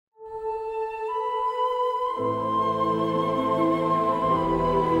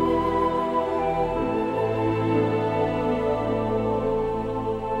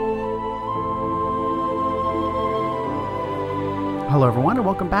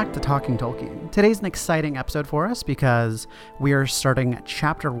welcome back to Talking Tolkien. Today's an exciting episode for us because we are starting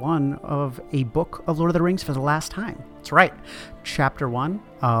Chapter 1 of a book of Lord of the Rings for the last time. That's right, Chapter 1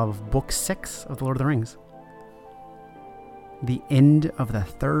 of Book 6 of the Lord of the Rings. The End of the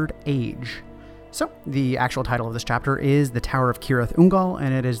Third Age. So, the actual title of this chapter is The Tower of Cirith Ungol,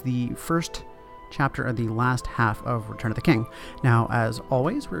 and it is the first chapter of the last half of Return of the King. Now, as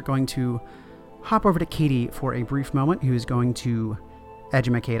always, we're going to hop over to Katie for a brief moment, who is going to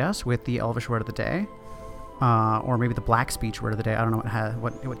educate us with the Elvish word of the day, or maybe the Black speech word of the day. I don't know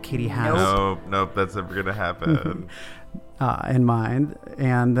what Katie has. Nope, that's never going to happen. In mind,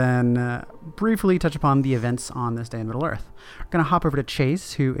 and then briefly touch upon the events on this day in Middle-earth. We're going to hop over to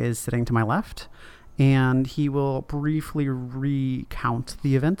Chase, who is sitting to my left, and he will briefly recount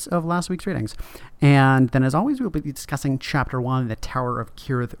the events of last week's readings. And then, as always, we'll be discussing Chapter 1, The Tower of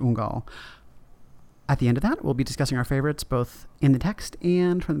Cirith Ungol. At the end of that, we'll be discussing our favorites, both in the text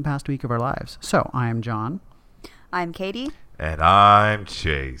and from the past week of our lives. So, I'm John. I'm Katie. And I'm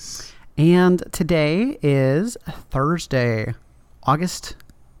Chase. And today is Thursday, August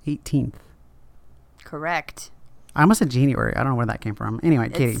 18th. Correct. I almost said January. I don't know where that came from. Anyway,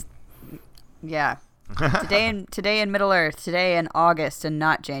 Katie. Yeah. Today in Middle-earth. Today in August and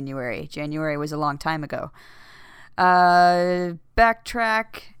not January. January was a long time ago.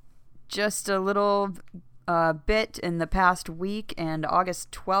 Backtrack just a little bit in the past week, and August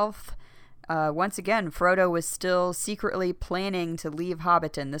 12th, once again, Frodo was still secretly planning to leave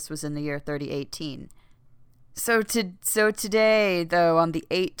Hobbiton. This was in the year 3018. So today, though, on the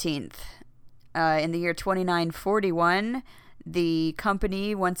 18th, in the year 2941, the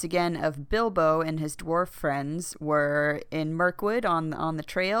company, once again, of Bilbo and his dwarf friends were in Mirkwood on the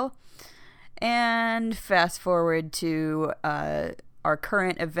trail. And fast forward to our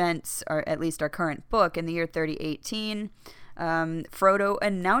current events, or at least our current book, in the year 3018, Frodo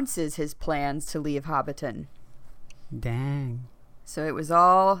announces his plans to leave Hobbiton. Dang. So it was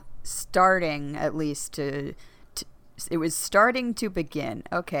all starting, at least, it was starting to begin.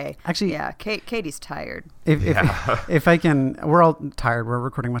 Okay. Actually, yeah, Katie's tired. If I can, we're all tired. We're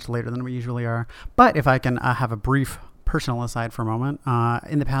recording much later than we usually are. But if I can have a brief personal aside for a moment,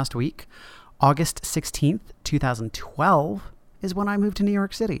 in the past week, August 16th, 2012, is when I moved to New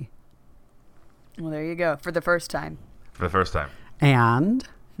York City. Well, there you go. For the first time. And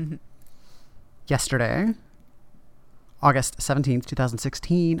yesterday, August 17th,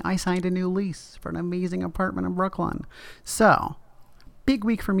 2016, I signed a new lease for an amazing apartment in Brooklyn. So, big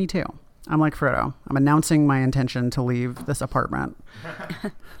week for me too. I'm like Frodo. I'm announcing my intention to leave this apartment.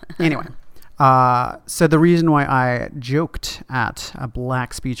 Anyway, so the reason why I joked at a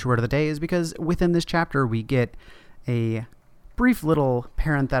Black speech word of the day is because within this chapter we get a brief little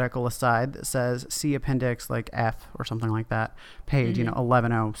parenthetical aside that says see appendix like F or something like that, page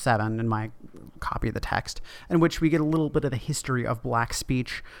 1107 in my copy of the text, in which we get a little bit of the history of Black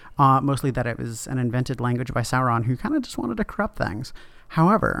speech, mostly that it was an invented language by Sauron, who kind of just wanted to corrupt things.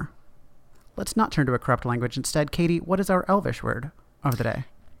 However, let's not turn to a corrupt language. Instead, Katie, what is our Elvish word of the day?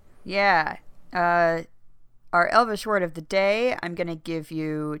 Yeah, our Elvish word of the day, I'm going to give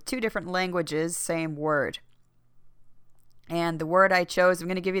you two different languages, same word. And the word I chose, I'm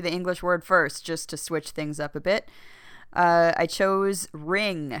going to give you the English word first, just to switch things up a bit. I chose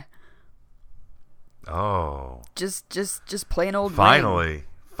ring. Oh. Just plain old ring.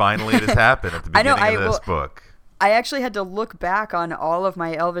 Finally it has happened at the beginning of this book. I actually had to look back on all of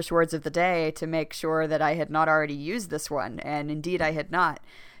my Elvish words of the day to make sure that I had not already used this one, and indeed I had not.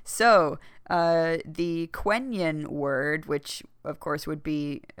 So, the Quenya word, which of course would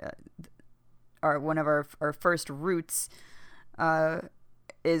be one of our first roots,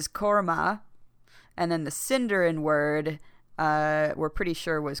 is korma, and then the Sindarin word we're pretty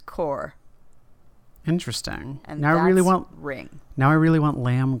sure was kor. Interesting. And now that's I really want ring. Now I really want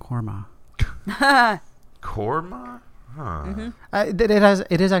lamb korma. Korma? Huh. Mm-hmm.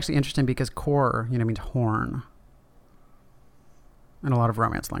 It is actually interesting because kor, means horn in a lot of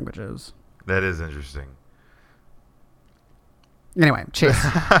Romance languages. That is interesting. Anyway, Chase.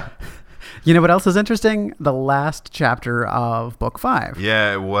 You know what else is interesting? The last chapter of Book 5.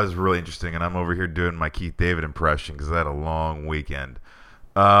 Yeah, it was really interesting, and I'm over here doing my Keith David impression because I had a long weekend.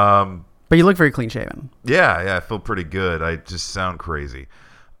 But you look very clean-shaven. Yeah, I feel pretty good. I just sound crazy.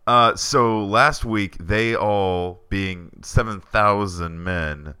 So last week, they all, being 7,000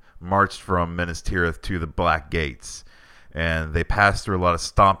 men, marched from Minas Tirith to the Black Gates, and they passed through a lot of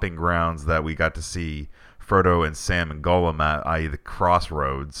stomping grounds that we got to see Frodo and Sam and Gollum at, i.e. the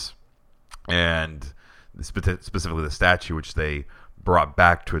crossroads. And specifically the statue, which they brought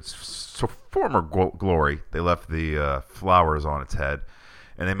back to its former glory. They left the flowers on its head.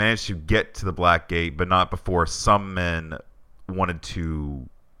 and they managed to get to the Black Gate, but not before some men wanted to,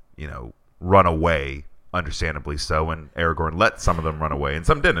 run away. Understandably so, and Aragorn let some of them run away, and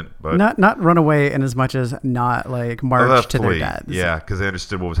some didn't. But not run away in as much as not like march to their deaths. Yeah, because they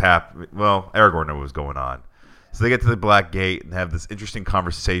understood what was happening. Well, Aragorn knew what was going on. So they get to the Black Gate and have this interesting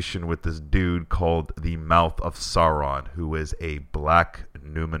conversation with this dude called the Mouth of Sauron, who is a black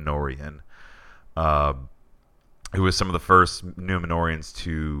Númenorian, who was some of the first Númenorians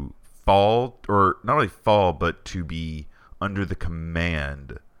to fall, or not only fall, but to be under the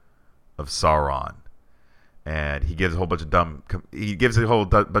command of Sauron. And he gives a whole bunch of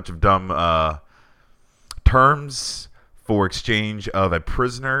dumb terms for exchange of a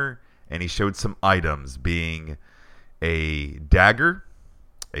prisoner, and he showed some items, being a dagger,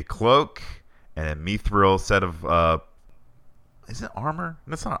 a cloak, and a mithril set of is it armor?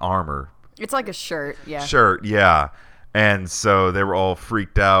 That's not armor. It's like a shirt, yeah. Shirt, yeah. And so they were all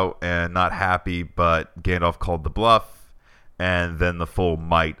freaked out and not happy, but Gandalf called the bluff. And then the full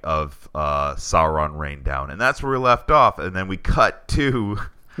might of Sauron rained down, and that's where we left off. And then we cut to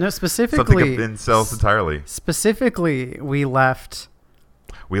specifically something in cells entirely. Specifically, we left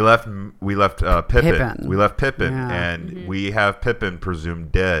Pippin. We left Pippin, yeah. and we have Pippin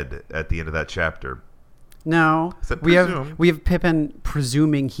presumed dead at the end of that chapter. No, we have Pippin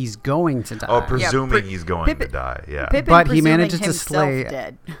presuming he's going to die. Oh, presuming he's going to die. Yeah, Pippin but he manages to slay.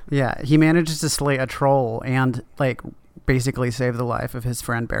 Dead. Yeah, he manages to slay a troll and basically save the life of his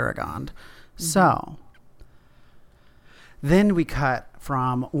friend Baragond. Mm-hmm. So then we cut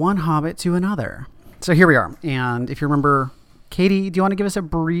from one hobbit to another. So here we are. And if you remember, Katie, do you want to give us a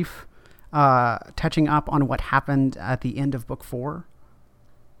brief touching up on what happened at the end of book 4?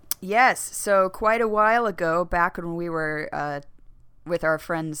 Yes. So quite a while ago, back when we were with our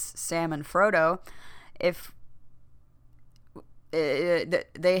friends Sam and Frodo,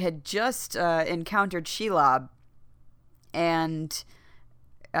 they had just encountered Shelob. And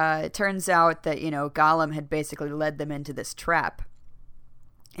it turns out that, Gollum had basically led them into this trap.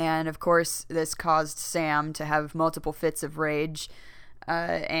 And, of course, this caused Sam to have multiple fits of rage.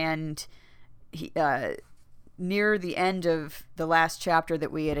 And he, near the end of the last chapter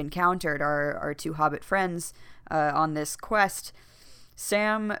that we had encountered our two hobbit friends on this quest,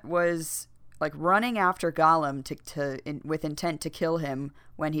 Sam was running after Gollum with intent to kill him,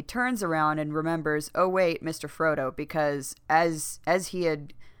 when he turns around and remembers, oh wait, Mr. Frodo, because as he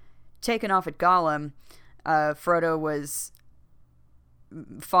had taken off at Gollum, Frodo was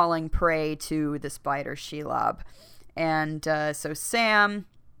falling prey to the spider Shelob. And so Sam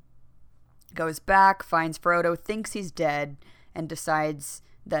goes back, finds Frodo, thinks he's dead, and decides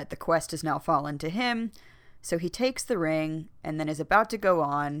that the quest has now fallen to him. So he takes the ring and then is about to go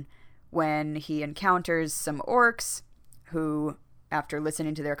on when he encounters some orcs who, after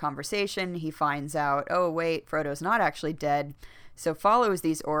listening to their conversation, he finds out, oh wait, Frodo's not actually dead. So follows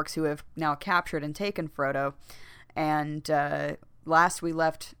these orcs who have now captured and taken Frodo. And last we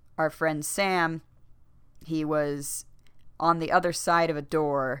left our friend Sam, he was on the other side of a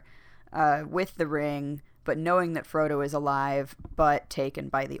door with the ring, but knowing that Frodo is alive, but taken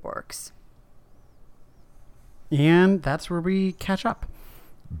by the orcs. And that's where we catch up.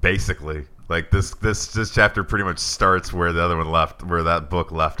 Basically, this chapter pretty much starts where the other one left, where that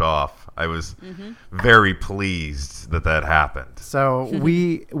book left off. I was very pleased that happened. So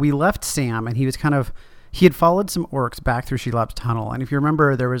we left Sam, and he had followed some orcs back through Shelob's tunnel. And if you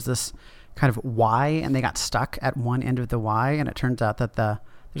remember, there was this kind of Y, and they got stuck at one end of the Y, and it turns out that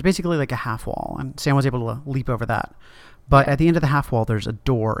there's basically a half wall, and Sam was able to leap over that. But at the end of the half wall, there's a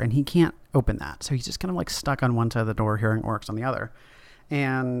door, and he can't open that. So he's just kind of stuck on one side of the door, hearing orcs on the other.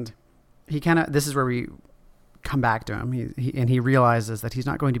 And this is where we come back to him. He realizes that he's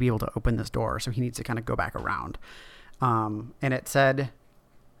not going to be able to open this door, so he needs to kind of go back around. And it said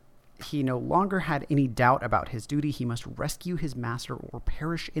he no longer had any doubt about his duty. He must rescue his master or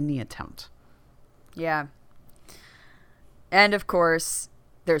perish in the attempt. Yeah. And of course,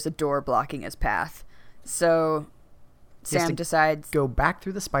 there's a door blocking his path. So Sam decides go back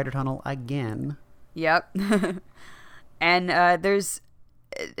through the spider tunnel again. Yep. And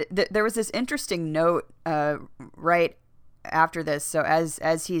there was this interesting note right after this. So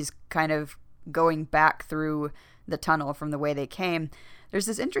as he's kind of going back through the tunnel from the way they came, there's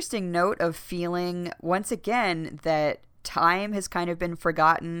this interesting note of feeling once again that time has kind of been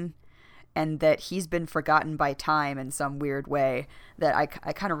forgotten, and that he's been forgotten by time in some weird way that I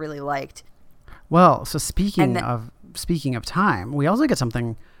kind of really liked. Well, so speaking of time, we also get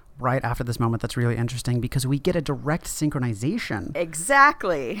something right after this moment that's really interesting, because we get a direct synchronization.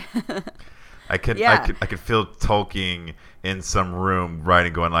 Exactly. I could feel Tolkien in some room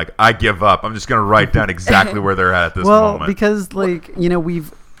writing, going like, I give up. I'm just going to write down exactly where they're at this moment. Well, because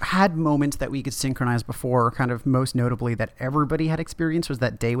we've had moments that we could synchronize before, kind of most notably that everybody had experienced was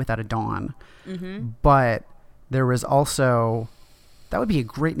that Day Without a Dawn. Mm-hmm. But there was also, that would be a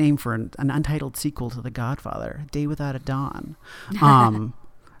great name for an untitled sequel to The Godfather, Day Without a Dawn.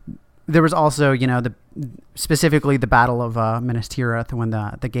 There was also, specifically the Battle of Minas Tirith, when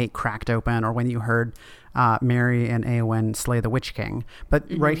the gate cracked open, or when you heard Merry and Eowyn slay the Witch King. But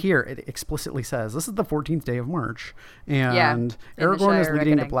right here, it explicitly says this is the 14th day of March, and Aragorn is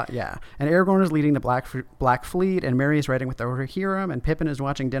leading Aragorn is leading the Black Fleet, and Merry is riding with the Rohirrim, and Pippin is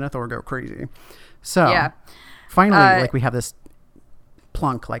watching Denethor go crazy. So finally, we have this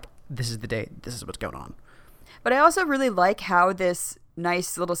plunk, this is the date, this is what's going on. But I also really like how this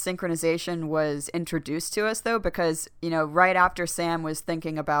nice little synchronization was introduced to us, though, because right after Sam was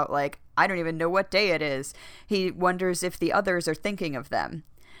thinking about I don't even know what day it is, he wonders if the others are thinking of them,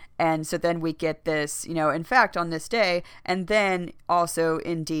 and so then we get this in fact on this day, and then also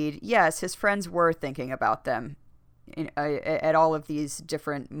indeed yes, his friends were thinking about them at all of these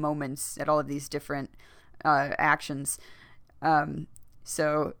different moments, at all of these different actions.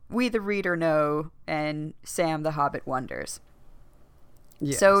 So we the reader know, and Sam the Hobbit wonders.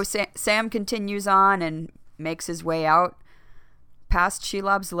 Yes. So Sam continues on and makes his way out past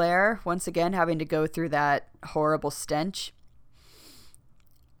Shelob's lair, once again having to go through that horrible stench.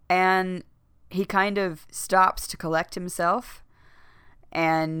 And he kind of stops to collect himself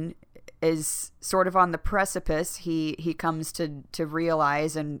and is sort of on the precipice. He comes to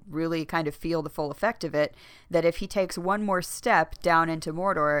realize and really kind of feel the full effect of it, that if he takes one more step down into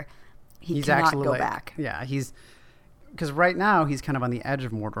Mordor, he cannot go back. Yeah, because right now he's kind of on the edge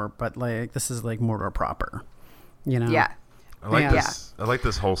of Mordor, but this is Mordor proper, Yeah. I like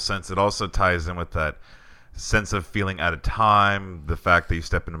this whole sense. It also ties in with that sense of feeling out of time, the fact that you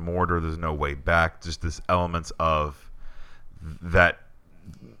step into Mordor, there's no way back, just this elements of that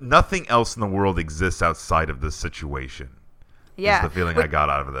nothing else in the world exists outside of this situation. Yeah. Is the feeling I got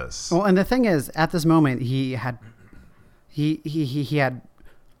out of this. Well, and the thing is, at this moment, he had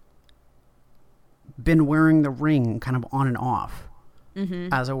been wearing the ring kind of on and off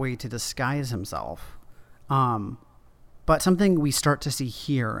as a way to disguise himself. But something we start to see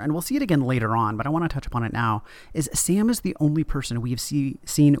here, and we'll see it again later on, but I want to touch upon it now, is Sam is the only person we've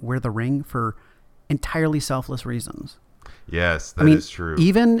seen wear the ring for entirely selfless reasons. Yes, that is true.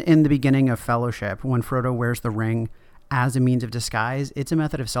 Even in the beginning of Fellowship, when Frodo wears the ring as a means of disguise, it's a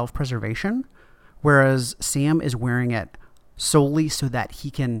method of self-preservation, whereas Sam is wearing it solely so that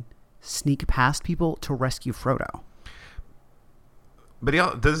he can sneak past people to rescue Frodo.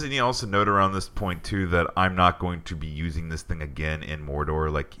 But doesn't he also note around this point too that I'm not going to be using this thing again in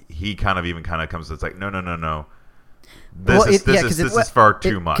Mordor? He kind of comes to, it's like, no. This is far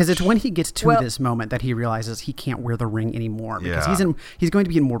too much. Because it's when he gets to this moment that he realizes he can't wear the ring anymore, because he's going to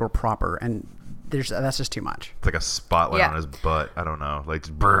be in Mordor proper, and that's just too much. It's like a spotlight on his butt. I don't know,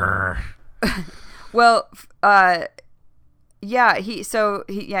 just brrr. Well,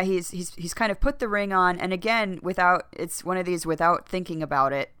 he's kind of put the ring on, and again, it's one of these without thinking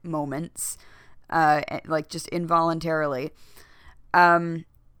about it moments, just involuntarily, and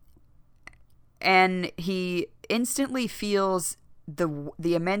he instantly feels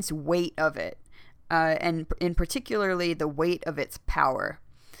the immense weight of it, and in particularly the weight of its power.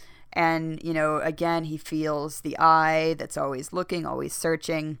 And again, he feels the eye that's always looking, always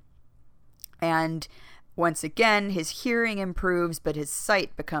searching, and once again, his hearing improves, but his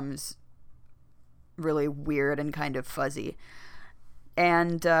sight becomes really weird and kind of fuzzy.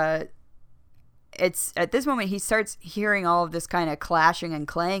 And it's at this moment he starts hearing all of this kind of clashing and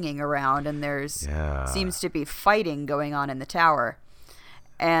clanging around, and there's seems to be fighting going on in the tower.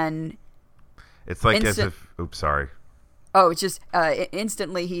 And it's like as if... Oops, sorry. Oh, it's just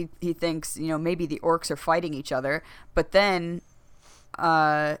instantly he thinks, maybe the orcs are fighting each other, but then...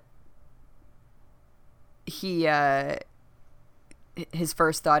 his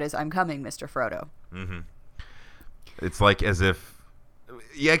first thought is, "I'm coming, Mr. Frodo." Mm-hmm. It's like as if,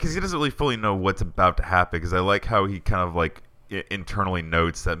 because he doesn't really fully know what's about to happen. Because I like how he kind of internally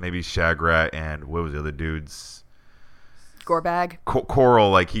notes that maybe Shagrat and what was the other dude's Gorbag,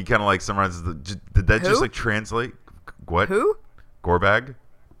 Coral. He kind of summarizes. Did that just translate? What? Who? Gorbag.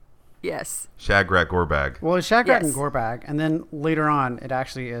 Yes. Shagrat, Gorbag. Well, it's Shagrat and Gorbag, and then later on, it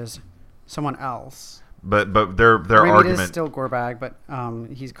actually is someone else. But their argument, it is still Gorbag, but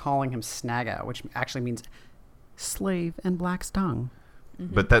he's calling him Snaga, which actually means slave and black's tongue.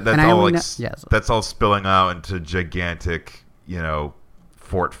 Mm-hmm. But that's all spilling out into gigantic,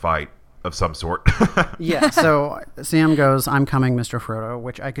 fort fight of some sort. Yeah, so Sam goes, "I'm coming, Mr. Frodo,"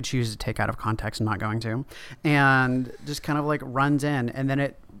 which I could choose to take out of context. I'm not going to. And just kind of like runs in. And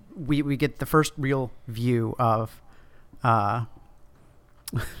then we get the first real view of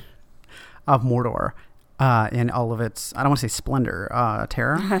Mordor in all of its, I don't want to say splendor,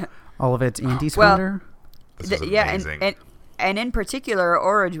 terror, all of its anti-splendor. And in particular,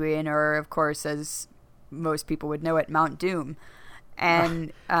 Orodruin, or of course, as most people would know it, Mount Doom.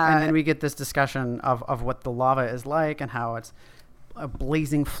 And then we get this discussion of what the lava is like and how it's a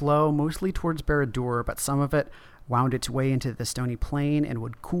blazing flow, mostly towards Barad-dûr, but some of it wound its way into the stony plain and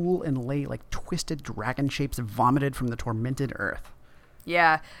would cool and lay like twisted dragon shapes vomited from the tormented earth.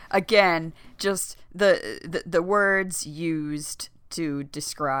 Yeah, again, just the words used to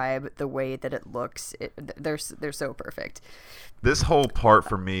describe the way that it looks, they're so perfect. This whole part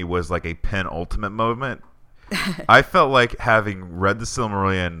for me was like a penultimate moment. I felt like having read The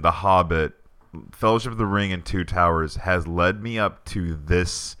Silmarillion, The Hobbit, Fellowship of the Ring, and Two Towers has led me up to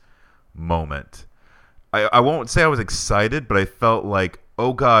this moment. I won't say I was excited, but I felt like,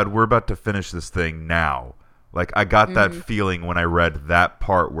 oh God, we're about to finish this thing now. Like, I got that feeling when I read that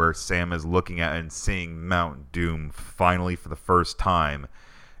part where Sam is looking at and seeing Mount Doom finally for the first time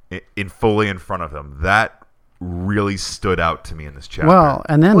fully in front of him. That really stood out to me in this chapter. Well,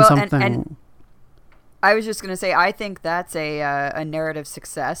 and then something... And I was just going to say, I think that's a narrative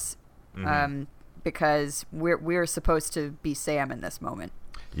success because we're supposed to be Sam in this moment.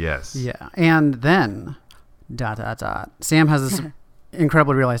 Yes. Yeah, and then... Sam has this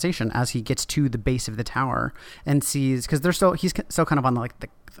incredible realization as he gets to the base of the tower and sees, because he's still kind of on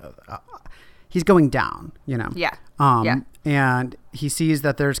he's going down, you know. Yeah. And he sees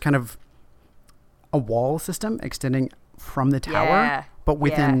that there's kind of a wall system extending from the tower, but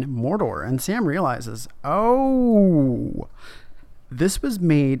within Mordor. And Sam realizes, oh, this was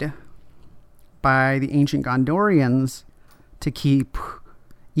made by the ancient Gondorians to keep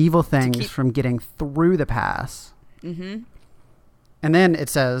evil things from getting through the pass. Mm-hmm. And then it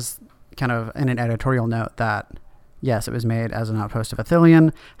says, kind of in an editorial note, that yes, it was made as an outpost of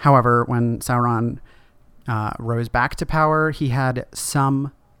Ithilien. However, when Sauron rose back to power, he had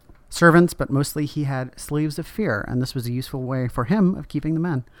some servants, but mostly he had slaves of fear, and this was a useful way for him of keeping the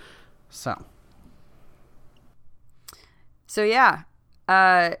men. So yeah,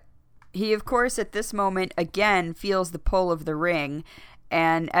 he of course at this moment again feels the pull of the ring.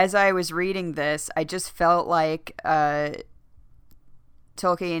 And as I was reading this, I just felt like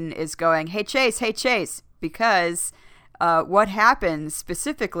Tolkien is going, hey, Chase, because what happens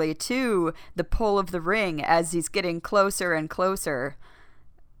specifically to the pull of the ring as he's getting closer and closer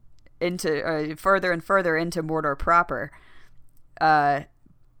into further and further into Mordor proper. But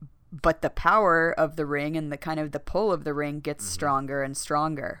the power of the ring and the kind of the pull of the ring gets stronger and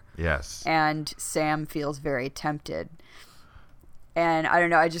stronger. Yes. And Sam feels very tempted. And I don't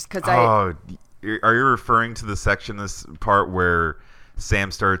know, are you referring to the section, this part where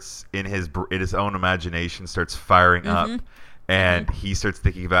Sam starts in his own imagination starts firing up, and he starts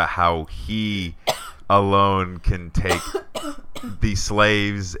thinking about how he alone can take the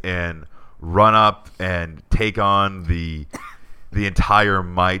slaves and run up and take on the entire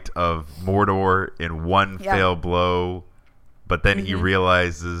might of Mordor in one fell blow, but then he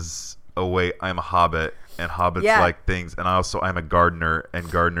realizes, oh wait, I'm a hobbit. And hobbits like things, and I'm a gardener,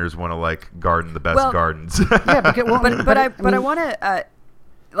 and gardeners want to like garden the best gardens. But I want to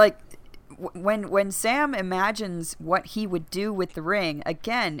when Sam imagines what he would do with the ring.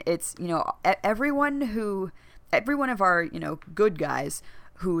 Again, it's every one of our good guys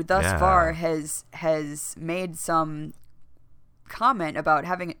who thus far has made some comment about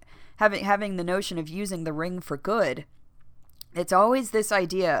having the notion of using the ring for good. It's always this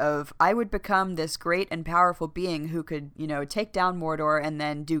idea of, I would become this great and powerful being who could, take down Mordor and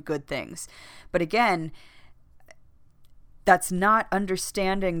then do good things. But again, that's not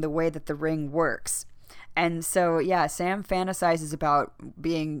understanding the way that the ring works. And so, Sam fantasizes about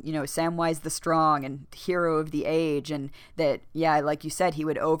being, Samwise the Strong and hero of the age. And that, like you said, he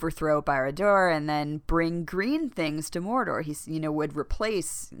would overthrow Barad-dûr and then bring green things to Mordor. He, would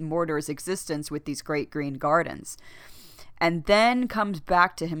replace Mordor's existence with these great green gardens. And then comes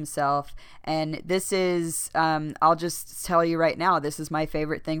back to himself, and this is, I'll just tell you right now, this is my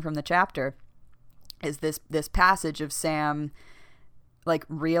favorite thing from the chapter, is this passage of Sam, like,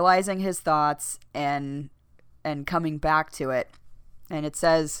 realizing his thoughts and coming back to it. And it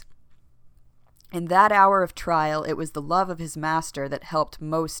says, in that hour of trial, it was the love of his master that helped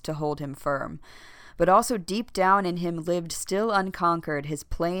most to hold him firm. but also deep down in him lived still unconquered his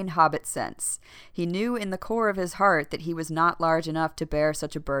plain hobbit sense. He knew in the core of his heart that he was not large enough to bear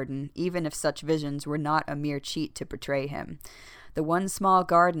such a burden, even if such visions were not a mere cheat to betray him. The one small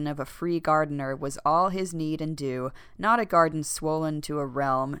garden of a free gardener was all his need and due, not a garden swollen to a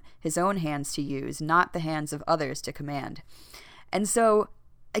realm, his own hands to use, not the hands of others to command. And so,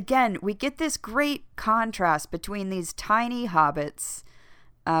 again, we get this great contrast between these tiny hobbits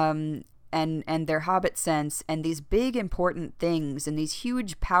and their hobbit sense and these big important things and these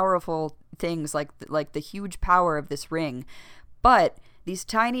huge powerful things like the huge power of this ring. But these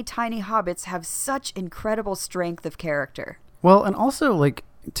tiny hobbits have such incredible strength of character. Well, and also, like,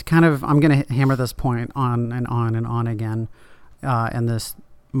 to kind of, I'm going to hammer this point on and on and on again in this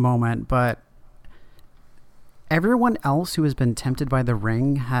moment, but everyone else who has been tempted by the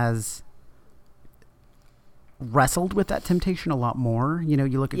ring has wrestled with that temptation a lot more. You know,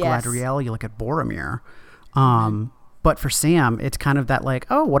 you look at Galadriel, you look at Boromir. But for Sam, it's kind of that, like,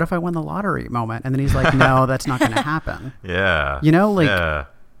 oh, what if I won the lottery moment? And then he's like, no, that's not going to happen. Yeah. You know, like,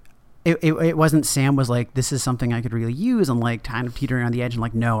 it wasn't Sam was like, this is something I could really use, and like kind of teetering on the edge and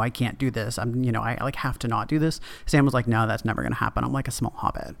like, no, I can't do this. I like have to not do this. Sam was like, no, that's never going to happen. I'm like a small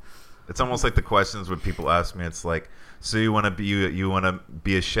hobbit. It's almost like the questions when people ask me, it's like, so you want to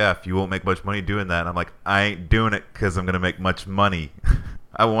be a chef, you won't make much money doing that. And I'm like, I ain't doing it because I'm going to make much money.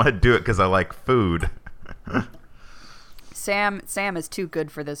 I want to do it because I like food. Sam is too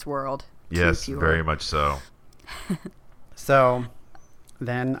good for this world. Yes, very much so. So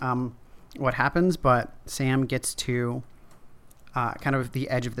then what happens, but Sam gets to kind of the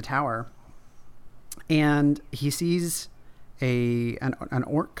edge of the tower, and he sees an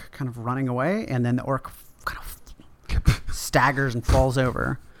orc kind of running away, and then the orc kind of staggers and falls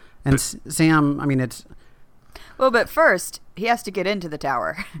over. And Sam, I mean, it's... Well, but first, he has to get into the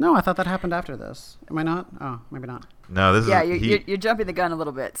tower. No, I thought that happened after this. Am I not? Oh, maybe not. No, this is... Yeah, you're jumping the gun a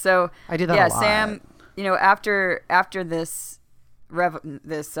little bit. So I did that a lot. Sam, you know, after this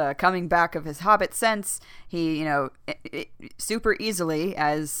coming back of his hobbit sense, he, you know, super easily,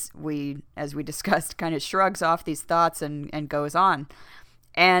 as we discussed, kind of shrugs off these thoughts and goes on.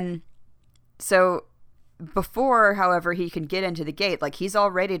 And so before, however, he can get into the gate, like, he's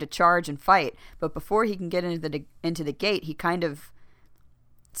all ready to charge and fight, but before he can get into the gate, he kind of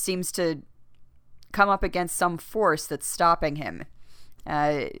seems to come up against some force that's stopping him,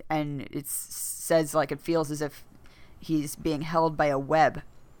 and it says, like, it feels as if he's being held by a web.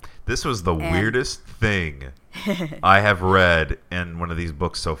 This was the weirdest thing I have read in one of these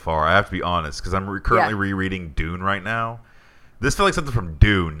books so far. I have to be honest, because I'm currently rereading Dune right now. This felt like something from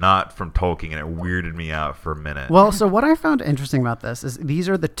Dune, not from Tolkien, and it weirded me out for a minute. Well, so what I found interesting about this is these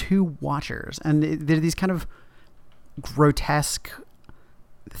are the two Watchers, and they're these kind of grotesque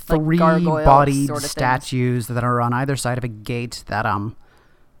three-bodied sort of statues that are on either side of a gate that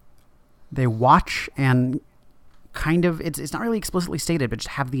they watch and kind of, it's not really explicitly stated, but just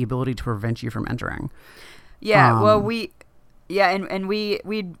have the ability to prevent you from entering. Yeah, well, we've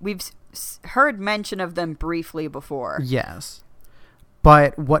heard mention of them briefly before. Yes.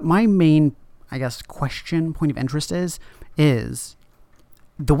 But what my main, I guess, point of interest is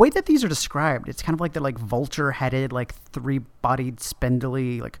the way that these are described. It's kind of like they're like vulture-headed, like three-bodied,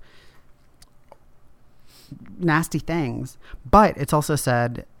 spindly, like nasty things. But it's also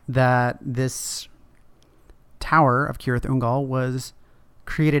said that this tower of Cirith Ungol was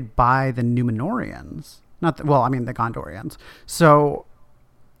created by the Númenóreans. The Gondorians. So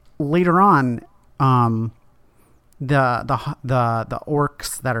later on, the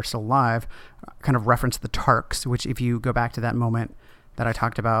orcs that are still alive kind of reference the Tarks, which, if you go back to that moment that I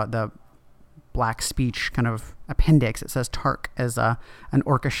talked about, the black speech kind of appendix, it says Tark as an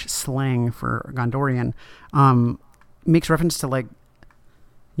orcish slang for Gondorian, makes reference to, like,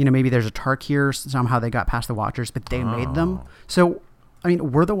 you know, maybe there's a Tark here, somehow they got past the Watchers, but they made them. So, I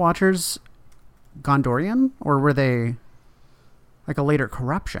mean, were the Watchers Gondorian, or were they like a later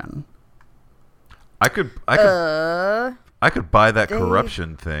corruption? I could buy that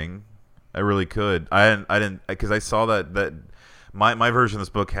corruption thing. I really could. I didn't because I saw that my version of this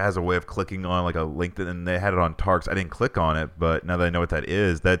book has a way of clicking on like a link and they had it on Tarks. I didn't click on it, but now that I know what that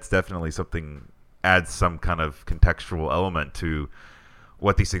is, that's definitely something, adds some kind of contextual element to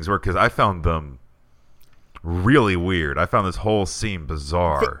what these things were, because I found them really weird. I found this whole scene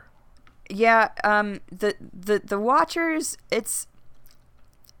bizarre. The Watchers, it's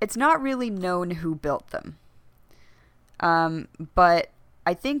not really known who built them, but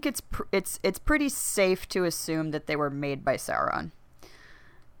I think it's pretty safe to assume that they were made by Sauron,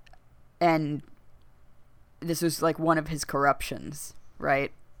 and this was like one of his corruptions,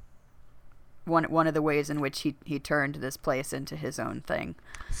 right? one of the ways in which he turned this place into his own thing.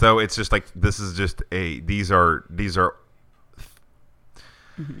 So it's just like this is just these are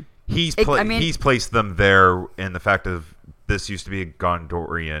Mm-hmm. He's placed them there in the fact of this used to be a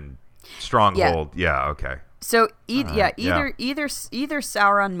Gondorian stronghold. Yeah, okay. So either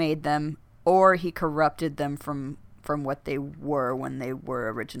Sauron made them or he corrupted them from what they were when they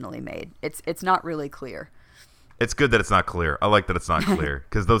were originally made. It's not really clear. It's good that it's not clear. I like that it's not clear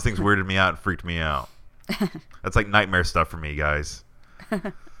because those things weirded me out and freaked me out. That's like nightmare stuff for me, guys.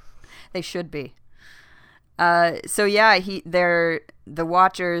 They should be. So yeah, the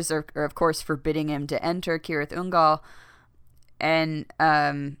Watchers are of course forbidding him to enter Cirith Ungol, and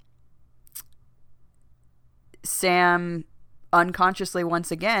Sam unconsciously once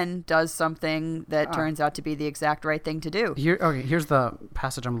again does something that turns out to be the exact right thing to do. Here's the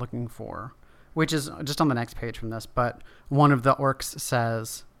passage I'm looking for, which is just on the next page from this. But one of the orcs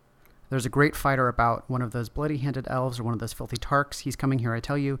says, "There's a great fighter about, one of those bloody-handed elves or one of those filthy Tarks. He's coming here, I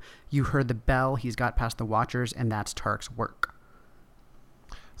tell you. You heard the bell. He's got past the Watchers, and that's Tark's work."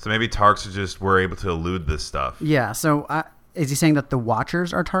 So maybe Tarks were able to elude this stuff. Yeah, so is he saying that the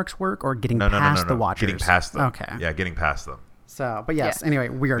Watchers are Tark's work or getting past the Watchers? Getting past them. Okay. Yeah, getting past them. So, but yes, anyway,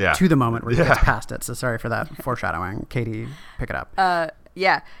 we are to the moment where he gets past it. So sorry for that foreshadowing. Katie, pick it up.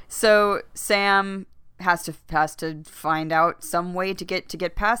 Yeah. So Sam has to find out some way to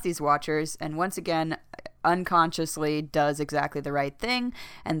get past these Watchers, and once again unconsciously does exactly the right thing,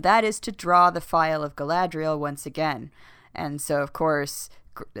 and that is to draw the Phial of Galadriel once again. And so of course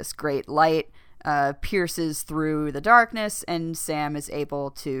this great light pierces through the darkness, and Sam is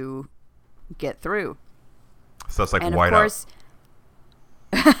able to get through. So it's like Whiteout.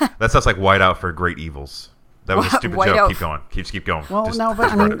 That sounds like Whiteout for great evils. That was a stupid joke. Keep going. Keep going. Well,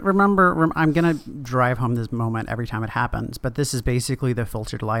 but I mean, remember, I'm going to drive home this moment every time it happens, but this is basically the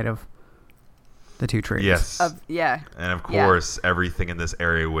filtered light of the two trees. Yes. And of course, everything in this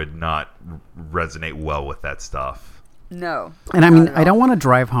area would not resonate well with that stuff. No. And I mean, I don't want to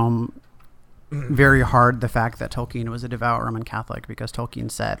drive home very hard the fact that Tolkien was a devout Roman Catholic, because Tolkien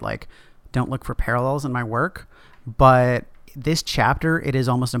said, like, don't look for parallels in my work. But this chapter, it is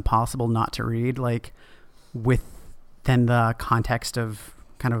almost impossible not to read, like, within the context of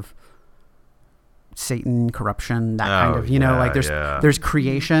kind of Satan, corruption, that kind of, like there's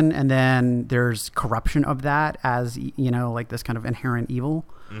creation, and then there's corruption of that as, like this kind of inherent evil.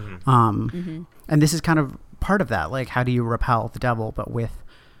 Mm-hmm. And this is kind of part of that. Like, how do you repel the devil, but with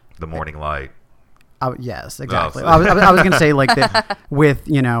the morning light? Yes, exactly. I was going to say, like, that with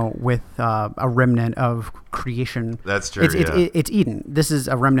a remnant of creation. That's true. It's Eden. This is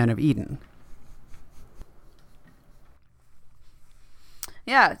a remnant of Eden.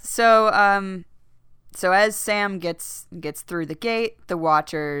 Yeah. So as Sam gets through the gate, the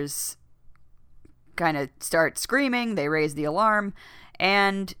Watchers kind of start screaming. They raise the alarm,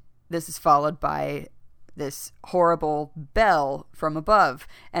 and this is followed by this horrible bell from above.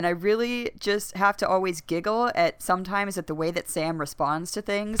 And I really just have to always giggle sometimes at the way that Sam responds to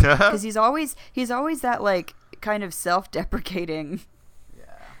things, because he's always that, like, kind of self-deprecating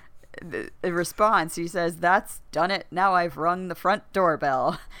response. He says, "That's done it. Now I've rung the front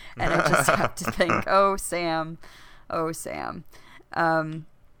doorbell." And I just have to think, oh Sam. And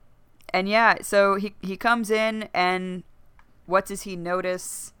yeah, so he comes in, and what does he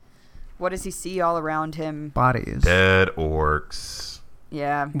notice? What does he see all around him? Bodies. Dead orcs.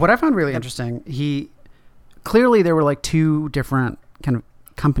 Yeah. What I found really interesting, clearly there were like two different kind of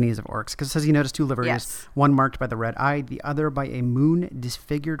companies of orcs, because it says he noticed two liveries, one marked by the red eye, the other by a moon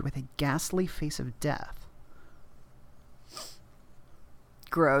disfigured with a ghastly face of death.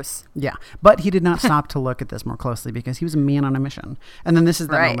 Gross. Yeah, but he did not stop to look at this more closely, because he was a man on a mission. And then this is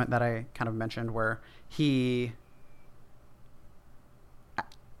the moment that I kind of mentioned, where he,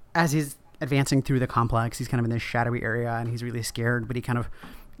 as he's advancing through the complex, he's kind of in this shadowy area, and he's really scared, but he kind of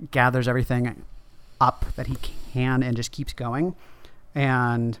gathers everything up that he can and just keeps going.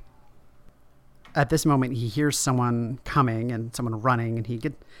 And at this moment, he hears someone coming and someone running, and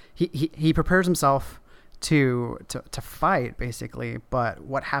he prepares himself to fight, basically. But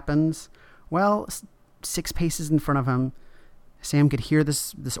what happens? Well, 6 paces in front of him, Sam could hear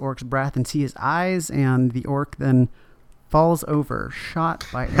this orc's breath and see his eyes, and the orc then falls over, shot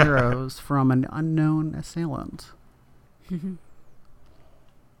by arrows from an unknown assailant.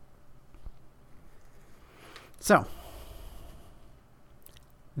 So,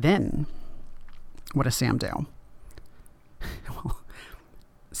 then, what does Sam do? Well,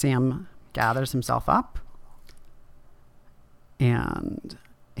 Sam gathers himself up, and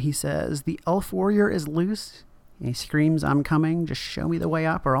he says, "The elf warrior is loose. And he screams, "I'm coming. Just show me the way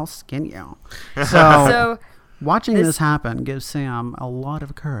up or I'll skin you." So watching this happen gives Sam a lot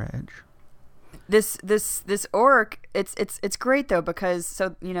of courage. This orc, it's great though, because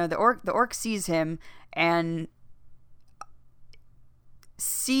the orc sees him and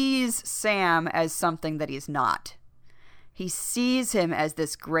sees Sam as something that he's not. He sees him as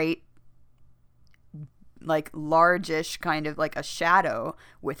this great, like, largish kind of like a shadow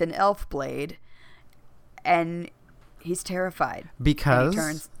with an elf blade, and he's terrified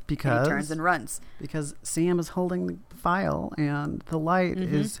because he turns and runs because Sam is holding the file and the light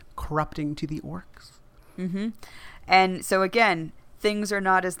is corrupting to the orcs. And so again, things are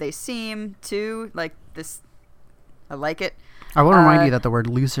not as they seem. Too, like this, I like it. I will remind you that the word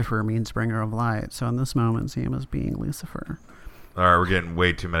Lucifer means bringer of light. So in this moment, Sam is being Lucifer. All right, we're getting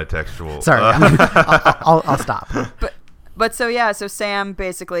way too metatextual. Sorry, I'll stop. But so Sam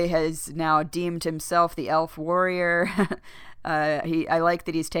basically has now deemed himself the elf warrior. I like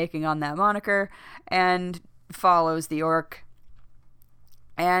that he's taking on that moniker and follows the orc.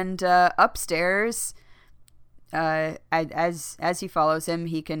 And upstairs, as he follows him,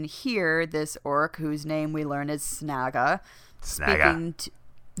 he can hear this orc whose name we learn is Snaga. Speaking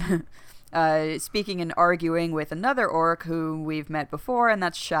and arguing with another orc who we've met before, and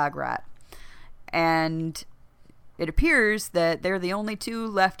that's Shagrat. And it appears that they're the only two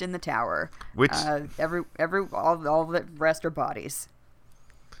left in the tower. Which all the rest are bodies.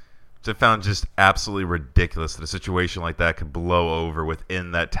 Which I found just absolutely ridiculous that a situation like that could blow over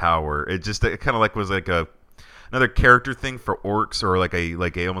within that tower. It kind of like was like another character thing for orcs, or like a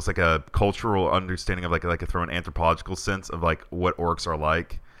almost like a cultural understanding of like a throw an anthropological sense of like what orcs are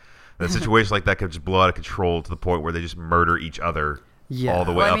like. That situation like that could just blow out of control to the point where they just murder each other all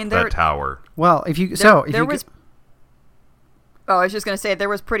the way up that tower. Well, I was just going to say there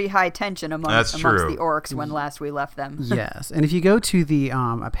was pretty high tension amongst the orcs when last we left them. Yes, and if you go to the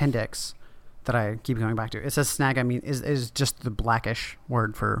appendix that I keep going back to, it says snag. I mean, is just the Blackish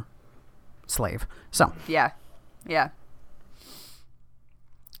word for slave. So yeah.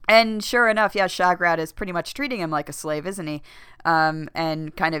 And sure enough, Shagrat is pretty much treating him like a slave, isn't he?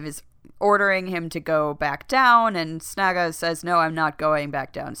 And kind of is ordering him to go back down, and Snaga says, "No, I'm not going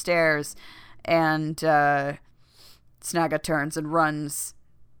back downstairs." And Snaga turns and runs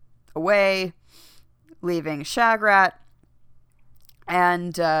away, leaving Shagrat.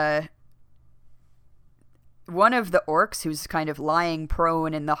 And one of the orcs, who's kind of lying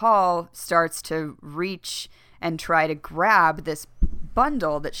prone in the hall, starts to reach and try to grab this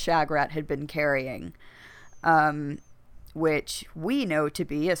bundle that Shagrat had been carrying, which we know to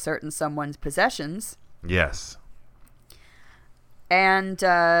be a certain someone's possessions. Yes. And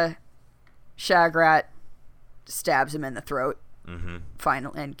Shagrat stabs him in the throat,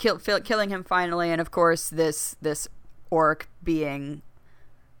 finally, and killing him finally. And of course, this orc being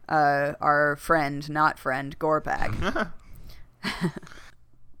our friend, not friend, Gorbag.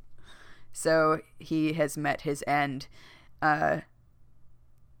 So he has met his end.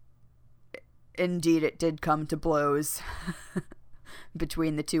 Indeed, it did come to blows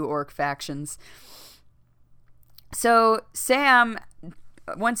between the two orc factions. So Sam,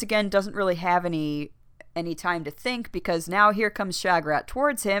 once again, doesn't really have any time to think, because now here comes Shagrat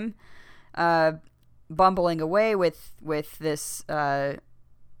towards him, bumbling away with this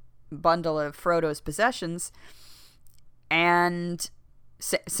bundle of Frodo's possessions, and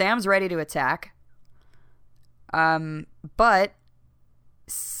Sam's ready to attack. But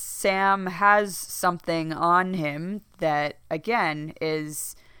Sam has something on him that, again,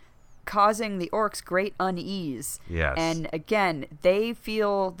 is causing the orcs great unease. Yes. And again, they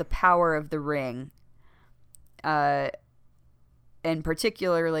feel the power of the ring. And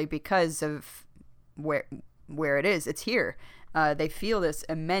particularly because of where it is. It's here. They feel this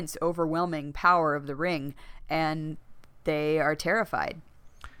immense, overwhelming power of the ring, and they are terrified.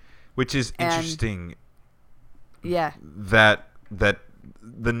 Which is interesting. Yeah. That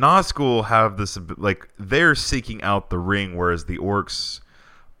the Nazgul have this, like, they're seeking out the ring, whereas the orcs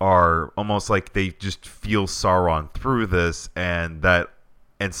are almost like they just feel Sauron through this, and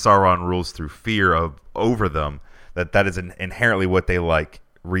Sauron rules through fear over them. That is inherently what they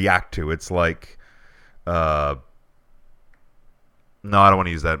react to. It's like, no, I don't want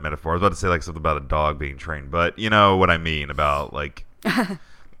to use that metaphor. I was about to say something about a dog being trained, but you know what I mean about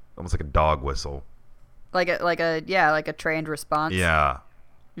almost like a dog whistle. Like a trained response. Yeah.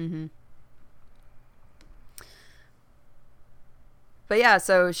 Mm-hmm. But yeah,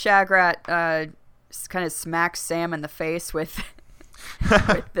 so Shagrat kind of smacks Sam in the face with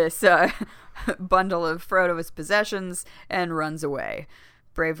this bundle of Frodo's possessions and runs away.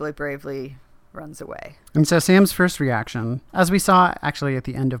 Bravely runs away. And so Sam's first reaction, as we saw actually at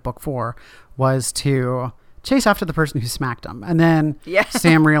the end of book 4, was to chase after the person who smacked him. And then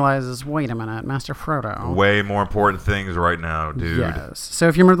Sam realizes, wait a minute, Master Frodo. Way more important things right now, dude. Yes. So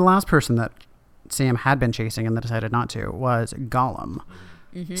if you remember, the last person that Sam had been chasing and that decided not to was Gollum.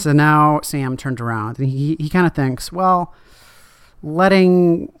 Mm-hmm. So now Sam turned around and he kind of thinks, well,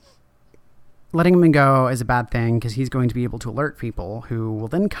 letting him go is a bad thing because he's going to be able to alert people who will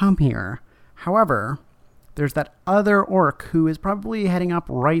then come here. However, there's that other orc who is probably heading up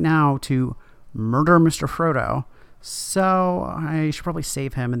right now to murder Mr. Frodo. So I should probably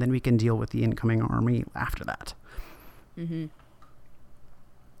save him, and then we can deal with the incoming army after that. Mm-hmm.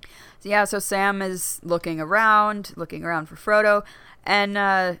 So yeah, so Sam is looking around for Frodo,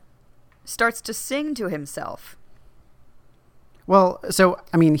 and starts to sing to himself. Well, so,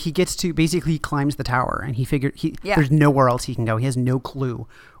 I mean, he gets to, basically he climbs the tower, and there's nowhere else he can go. He has no clue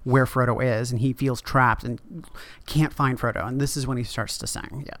where Frodo is, and he feels trapped and can't find Frodo. And this is when he starts to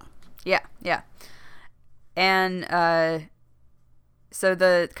sing. Yeah. And so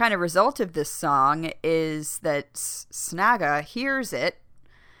the kind of result of this song is that Snagga hears it,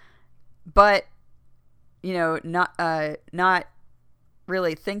 but, not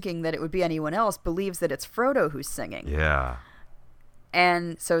really thinking that it would be anyone else, believes that it's Frodo who's singing. Yeah.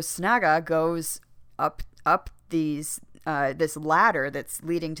 And so Snagga goes up this ladder that's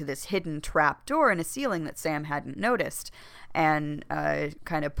leading to this hidden trap door in a ceiling that Sam hadn't noticed, and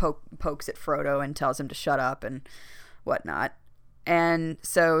kind of pokes at Frodo and tells him to shut up and whatnot. And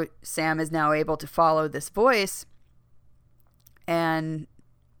so Sam is now able to follow this voice and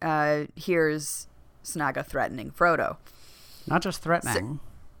hears Snagga threatening Frodo. Not just threatening.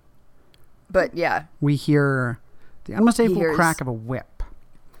 But yeah. We hear the unmistakable crack of a whip.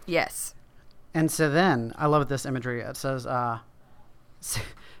 Yes. And so then, I love this imagery. It says,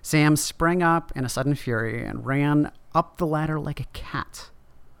 Sam sprang up in a sudden fury and ran up the ladder like a cat.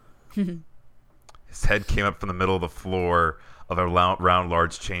 His head came up from the middle of the floor of a round,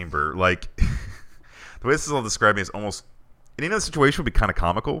 large chamber. Like, the way this is all describing is almost, in any other situation, would be kind of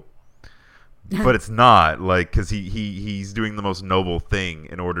comical. But it's not, like, because he's doing the most noble thing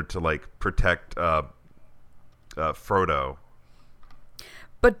in order to, like, protect Frodo.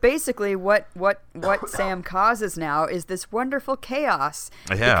 But basically, what Sam causes now is this wonderful chaos.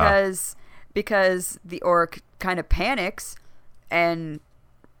 Yeah. Because the orc kind of panics and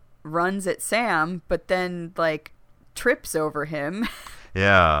runs at Sam, but then, like, trips over him.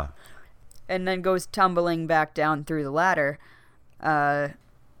 Yeah. And then goes tumbling back down through the ladder. To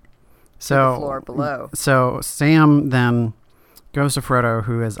the floor below. So Sam then goes to Frodo,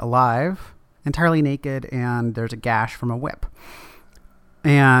 who is alive, entirely naked, and there's a gash from a whip.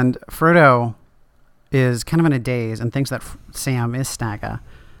 And Frodo is kind of in a daze and thinks that Sam is Snagga.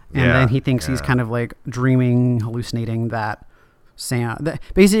 And then he thinks he's kind of like dreaming, hallucinating that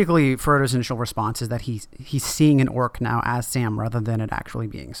basically Frodo's initial response is that he's seeing an orc now as Sam rather than it actually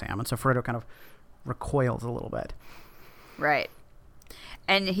being Sam. And so Frodo kind of recoils a little bit. Right.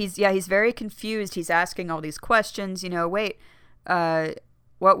 And he's very confused. He's asking all these questions, what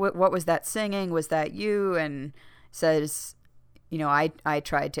was that singing? Was that you? And says, I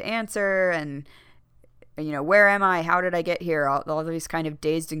tried to answer, and, where am I? How did I get here? All these kind of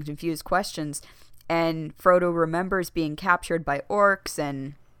dazed and confused questions. And Frodo remembers being captured by orcs,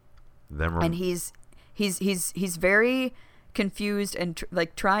 and he's very confused and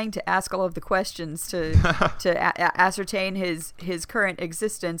trying to ask all of the questions to ascertain his current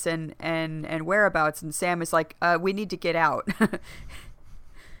existence and whereabouts. And Sam is like, we need to get out.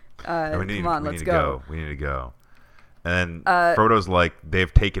 Come on, let's go. We need to go. And Frodo's like,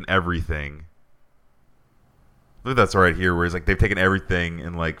 they've taken everything. I believe that's right here, where he's like, they've taken everything,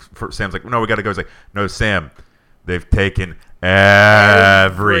 and like Sam's like, no, we gotta go. He's like, no, Sam, they've taken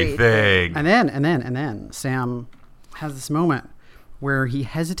everything. And then Sam has this moment where he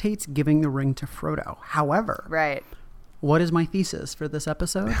hesitates giving the ring to Frodo. However, right. What is my thesis for this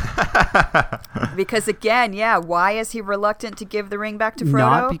episode? Because again, why is he reluctant to give the ring back to Frodo?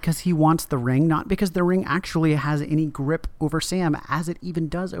 Not because he wants the ring, not because the ring actually has any grip over Sam as it even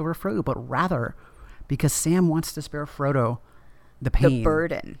does over Frodo, but rather because Sam wants to spare Frodo the pain. The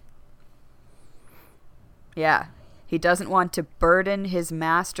burden. Yeah. He doesn't want to burden his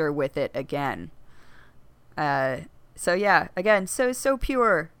master with it again. So yeah, again, so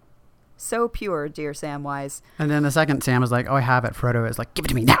pure. So pure, dear Samwise. And then the second Sam is like, oh, I have it. Frodo is like, give it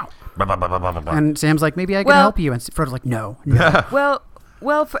to me now. And Sam's like, maybe I can help you. And Frodo's like, no.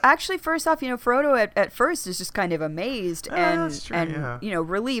 Well, actually, first off, Frodo at first is just kind of amazed and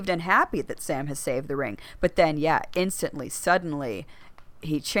relieved and happy that Sam has saved the ring. But then, instantly, suddenly,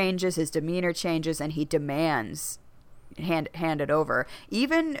 he changes, his demeanor changes, and he demands hand it over,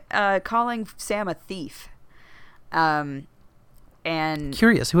 even calling Sam a thief. And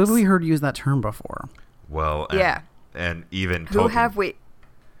Curious, who have we heard use that term before? Well, and even who have we?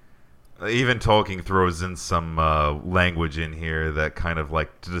 Even Tolkien throws in some language in here that kind of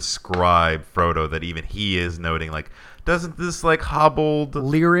like to describe Frodo, that even he is noting, like, doesn't this like hobbled,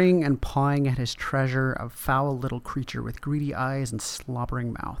 leering and pawing at his treasure, a foul little creature with greedy eyes and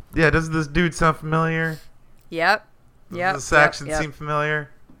slobbering mouth. Yeah, doesn't this dude sound familiar? Yep. Does this action seem familiar?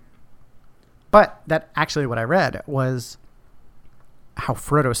 But that actually what I read was how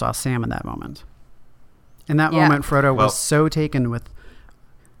Frodo saw Sam in that moment. In that moment, Frodo was so taken with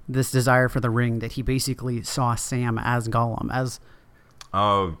this desire for the ring that he basically saw Sam as Gollum, as...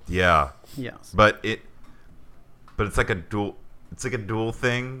 Oh, yeah. Yes. But it's like a dual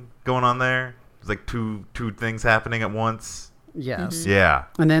thing going on there. It's like two things happening at once. Yes. Mm-hmm. Yeah.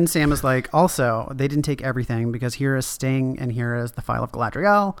 And then Sam is like, also, they didn't take everything because here is Sting and here is the Phial of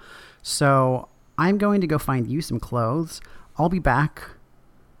Galadriel. So I'm going to go find you some clothes. I'll be back.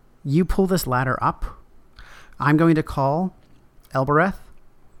 You pull this ladder up. I'm going to call Elbereth.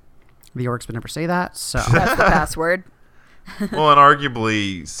 The orcs would never say that, so... That's the password. Well, and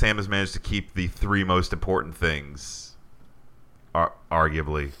arguably, Sam has managed to keep the three most important things,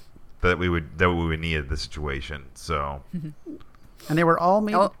 arguably, that we would need in this situation. So, and they were all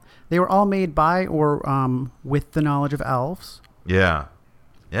made. They were all made by or with the knowledge of elves. Yeah,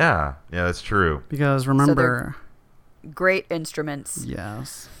 that's true. Because remember, so great instruments.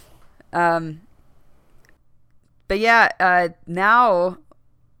 Yes. But yeah, now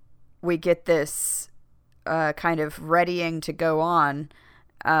we get this kind of readying to go on,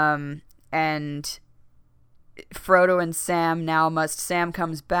 and Frodo and Sam Sam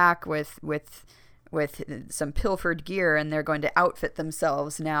comes back with some pilfered gear, and they're going to outfit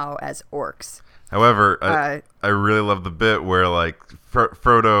themselves now as orcs. However, I really love the bit where like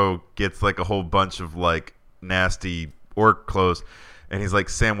Frodo gets like a whole bunch of like nasty orc clothes, and he's like,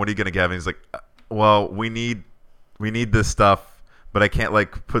 "Sam, what are you gonna get?" And he's like, "Well, we need this stuff, but I can't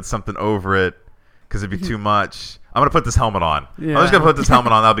like put something over it because it'd be too much. I'm going to put this helmet on. Yeah. I'm just going to put this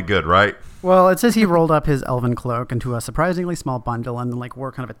helmet on. That'll be good, right?" Well, it says he rolled up his elven cloak into a surprisingly small bundle and like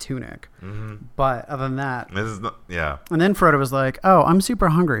wore kind of a tunic. Mm-hmm. But other than that... This is not, yeah. And then Frodo was like, "Oh, I'm super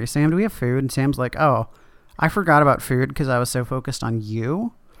hungry. Sam, do we have food?" And Sam's like, "Oh, I forgot about food because I was so focused on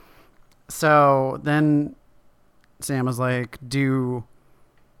you." So then Sam was like, "Do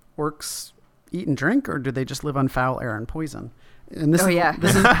orcs eat and drink, or do they just live on foul air and poison?" And this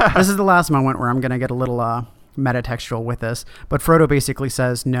is the last moment where I'm going to get a little metatextual with this. But Frodo basically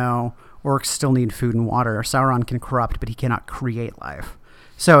says, no, orcs still need food and water. Sauron can corrupt, but he cannot create life.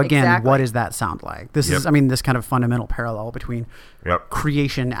 So again, what does that sound like? This is, this kind of fundamental parallel between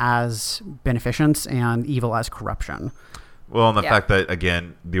creation as beneficence and evil as corruption. Well, and the fact that,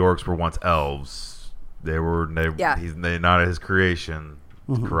 again, the orcs were once elves. They're not his creation.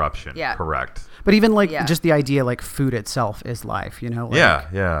 Mm-hmm. Corruption. Yeah. Correct. But even just the idea like food itself is life, like,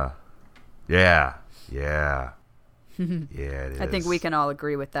 Yeah, it is. I think we can all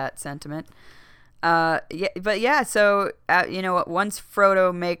agree with that sentiment. So once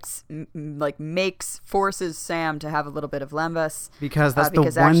Frodo forces Sam to have a little bit of lembas, because that's the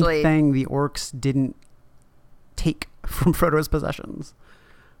one thing the orcs didn't take from Frodo's possessions.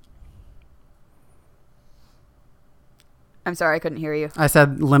 I'm sorry, I couldn't hear you. I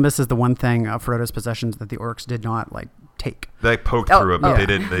said Limbus is the one thing of Frodo's possessions that the orcs did not take. They poked through it, but they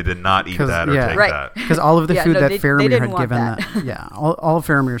did not eat that or take that. Because all of the food that Faramir had given all of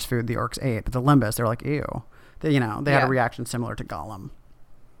Faramir's food the orcs ate, but the Limbus, they're like, ew. They had a reaction similar to Gollum.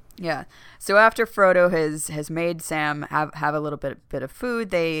 Yeah. So after Frodo has made Sam have a little bit of food,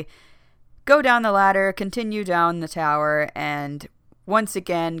 they go down the ladder, continue down the tower, and once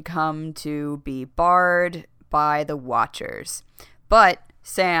again come to be barred by the Watchers. But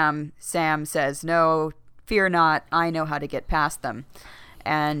Sam says, "No, fear not, I know how to get past them."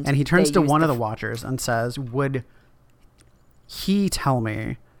 And he turns to one of the Watchers and says, "Would he tell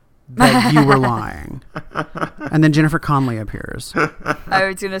me that you were lying?" And then Jennifer Connelly appears. I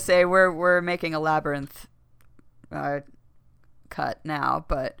was going to say we're making a Labyrinth cut now,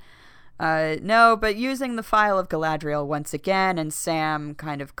 but no, but using the Phial of Galadriel once again, and Sam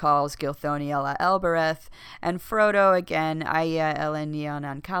kind of calls Gilthoniel Elbereth, and Frodo again, Aya Elen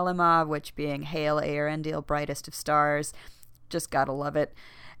Yeonan Kalima, which being Hail Eärendil, brightest of stars, just gotta love it.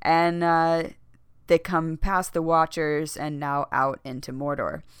 And they come past the Watchers and now out into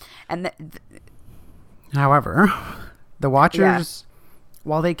Mordor. And however, the Watchers,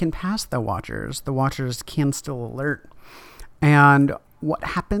 while they can pass the Watchers can still alert. And what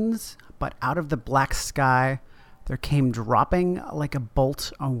happens, but out of the black sky there came dropping like a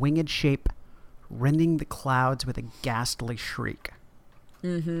bolt a winged shape, rending the clouds with a ghastly shriek.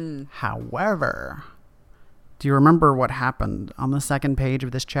 Mm-hmm. However, do you remember what happened on the second page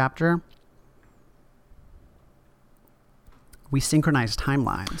of this chapter? We synchronized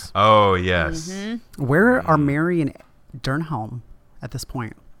timelines. Oh, yes. Mm-hmm. Where are Merry and Durnhelm at this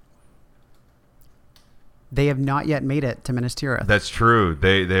point? They have not yet made it to Minas Tirith. That's true.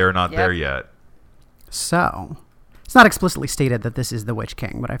 They are not there yet. So, it's not explicitly stated that this is the Witch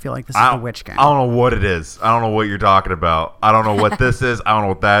King, but I feel like this is the Witch King. I don't know what it is. I don't know what you're talking about. I don't know what this is. I don't know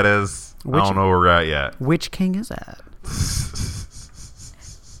what that is. I don't know where we're at yet. Which king is it?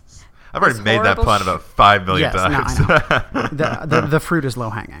 I've already made that pun about 5 million times. No, I know. the fruit is low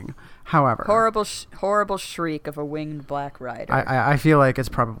hanging. However, horrible shriek of a winged black rider. I feel like it's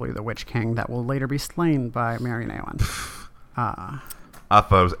probably the Witch King that will later be slain by Merry and Eowyn. I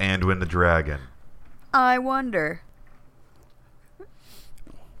thought it was Anduin the dragon. I wonder.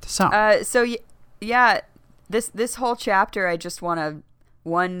 So yeah, this whole chapter, I just want to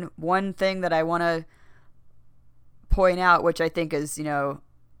one thing that I want to point out, which I think is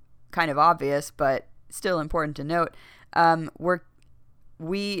kind of obvious, but still important to note.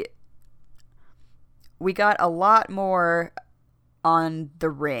 We got a lot more on the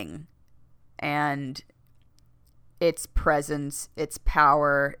ring and its presence, its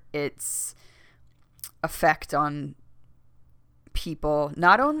power, its effect on people,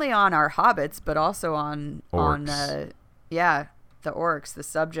 not only on our hobbits, but also on the orcs, the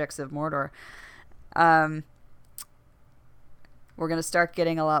subjects of Mordor. We're going to start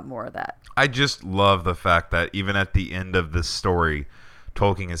getting a lot more of that. I just love the fact that even at the end of this story,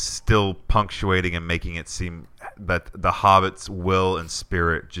 Tolkien is still punctuating and making it seem that the Hobbit's will and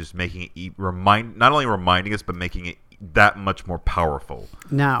spirit, just making it not only reminding us, but making it that much more powerful.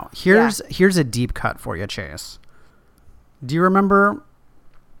 Now, here's a deep cut for you, Chase. Do you remember?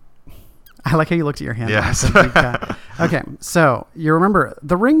 I like how you looked at your hand. Yes. Deep cut. Okay, so you remember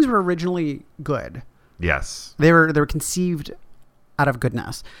the rings were originally good. Yes. They were conceived out of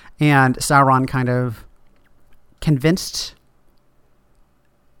goodness, and Sauron kind of convinced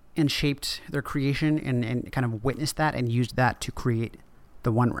and shaped their creation and kind of witnessed that and used that to create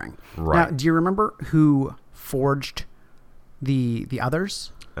the One Ring. Right. Now, do you remember who forged the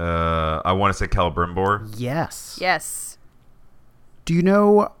others? I want to say Celebrimbor. Yes. Yes. Do you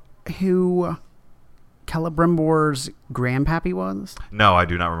know who Celebrimbor's grandpappy was? No, I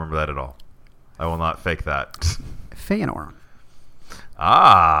do not remember that at all. I will not fake that. Feanor.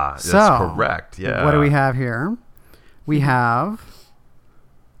 That's So, correct. Yeah. What do we have here? We have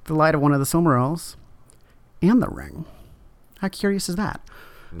the light of one of the Silmarils and the ring. How curious is that?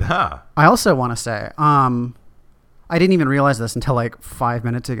 Nah. I also want to say, I didn't even realize this until like 5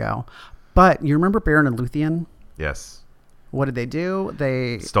 minutes ago, but you remember Beren and Luthien? Yes. What did they do?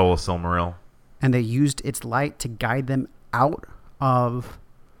 They stole a Silmaril. And they used its light to guide them out of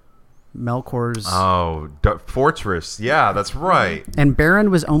Melkor's fortress. Yeah, that's right. And Beren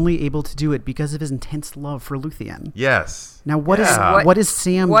was only able to do it because of his intense love for Luthien. Yes. Now, what is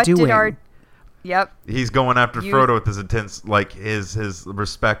Sam doing? Yep. He's going after Frodo with his intense, like his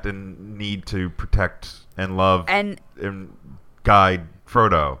respect and need to protect and love and guide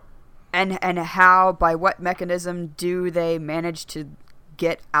Frodo. And how, by what mechanism do they manage to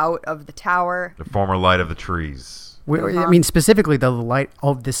get out of the tower? The former light of the trees. I mean, specifically the light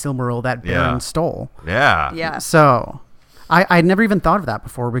of the Silmaril that Beren stole. Yeah. Yeah. So, I'd never even thought of that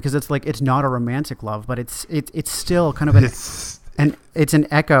before because it's like it's not a romantic love, but it's still kind of it's an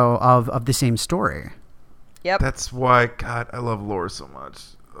echo of the same story. Yep. That's why, God, I love lore so much.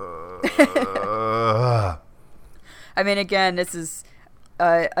 I mean, again, this is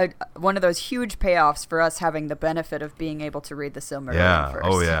one of those huge payoffs for us having the benefit of being able to read the Silmarillion first.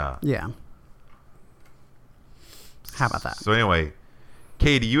 Oh, yeah. Yeah. How about that? So anyway,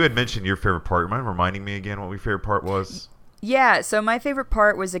 Katie, you had mentioned your favorite part. Mind reminding me again what your favorite part was? Yeah, so my favorite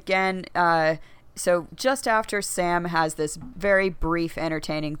part was, again, so just after Sam has this very brief,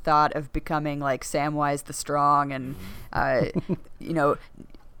 entertaining thought of becoming like Samwise the Strong and,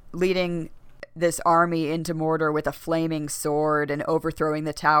 leading this army into Mordor with a flaming sword and overthrowing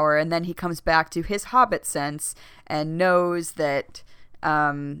the tower. And then he comes back to his Hobbit sense and knows that,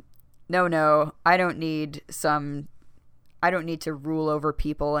 no, I don't need to rule over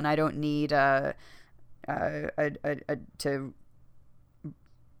people, and I don't need to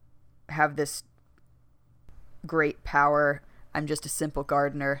have this great power. I'm just a simple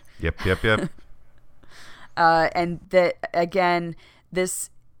gardener. Yep. And that, again, this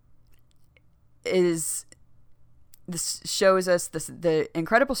is this shows us the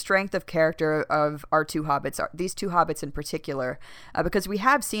incredible strength of character of our two hobbits, these two hobbits in particular, because we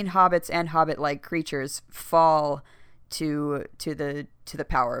have seen hobbits and hobbit-like creatures fall to the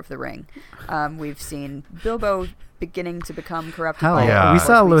power of the ring. We've seen Bilbo beginning to become corrupted. Hell, by yeah. We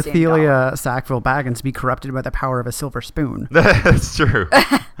saw Lothelia Lothelia Sackville Baggins be corrupted by the power of a silver spoon. That's true.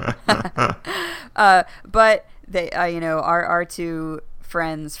 But they, our two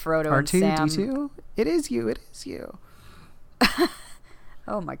friends, Frodo and Sam. R2D2? It is you. It is you.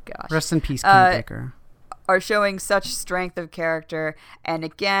 Oh my gosh. Rest in peace, King Baker. Are showing such strength of character, and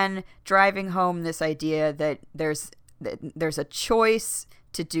again driving home this idea that there's a choice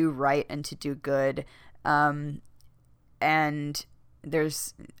to do right and to do good, and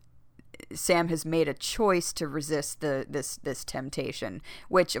Sam has made a choice to resist this temptation,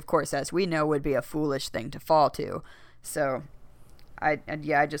 which of course, as we know, would be a foolish thing to fall to. So I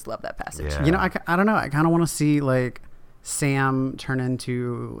just love that passage. Yeah. I don't know. I kind of want to see like Sam turn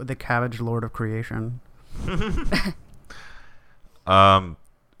into the Cabbage Lord of Creation.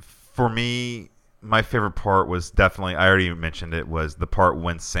 For me, my favorite part was definitely, I already mentioned it, was the part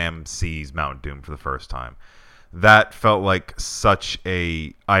when Sam sees Mount Doom for the first time. That felt like such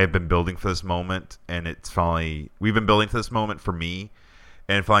I have been building for this moment, and we've been building for this moment for me,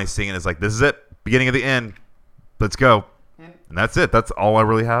 and finally seeing it is like, this is it, beginning of the end, let's go. And that's it. That's all I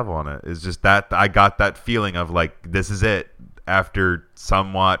really have on it. Is just that I got that feeling of like, this is it. After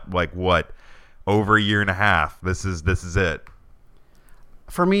somewhat like over a year and a half, this is it.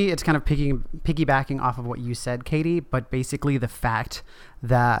 For me, it's kind of piggybacking off of what you said, Katie, but basically the fact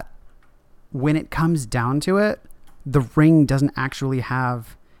that when it comes down to it, the ring doesn't actually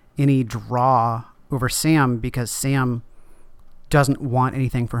have any draw over Sam because Sam doesn't want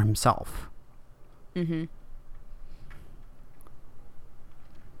anything for himself. Mm-hmm.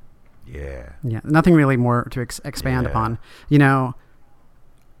 Yeah. Yeah. Nothing really more to expand upon. It's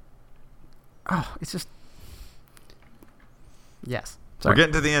just. Yes. Sorry. We're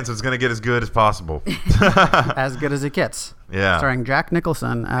getting to the end, so it's going to get as good as possible. As good as it gets. Yeah. Starring Jack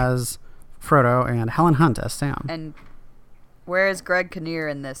Nicholson as Frodo and Helen Hunt as Sam. And where is Greg Kinnear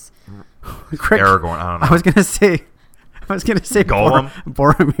in this? Aragorn. I don't know. I was gonna say Gollum.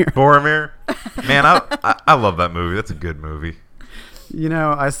 Boromir. Boromir. Man, I love that movie. That's a good movie.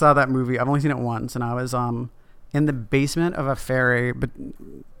 I saw that movie. I've only seen it once, and I was in the basement of a ferry, but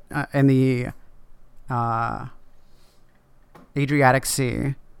in the Adriatic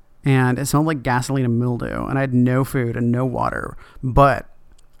Sea, and it smelled like gasoline and mildew, and I had no food and no water, but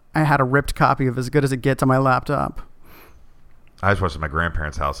I had a ripped copy of As Good as It Gets on my laptop. I just watched it at my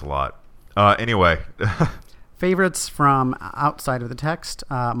grandparents' house a lot. Anyway. Favorites from outside of the text.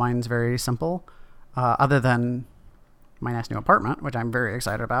 Mine's very simple. Other than my nice new apartment, which I'm very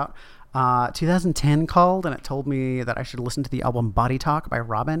excited about. 2010 called, and it told me that I should listen to the album Body Talk by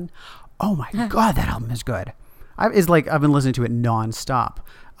Robin. Oh my God, that album is good. I've been listening to it nonstop.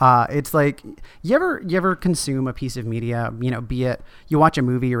 It's like, you ever consume a piece of media, be it you watch a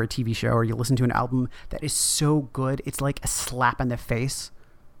movie or a TV show, or you listen to an album that is so good, it's like a slap in the face.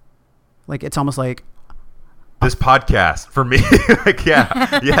 Like, it's almost like, this podcast for me.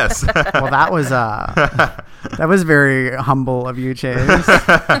 Yes. Well, that was very humble of you, Chase.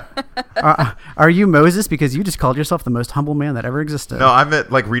 Are you Moses? Because you just called yourself the most humble man that ever existed. No, I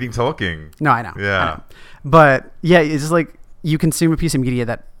meant like reading Tolkien. No, I know. Yeah. I know. But yeah, it's just like you consume a piece of media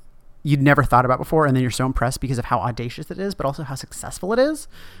that you'd never thought about before, and then you're so impressed because of how audacious it is, but also how successful it is.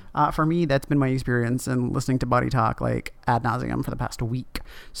 For me, that's been my experience in listening to Body Talk like ad nauseum for the past week.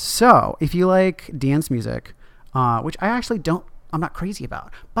 So if you like dance music, which I'm not crazy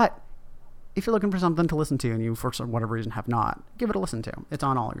about, but if you're looking for something to listen to and you, for whatever reason, have not, give it a listen to. It's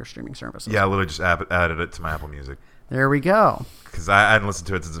on all your streaming services. Yeah, I literally just added it to my Apple Music. There we go. Because I hadn't listened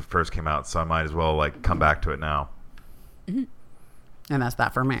to it since it first came out, so I might as well like come back to it now. Mm-hmm. And that's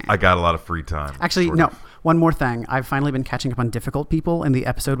that for me. I got a lot of free time. Actually, no. One more thing. I've finally been catching up on Difficult People, and the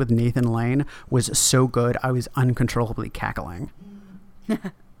episode with Nathan Lane was so good, I was uncontrollably cackling.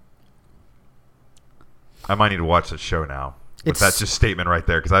 I might need to watch that show now. But that's just statement right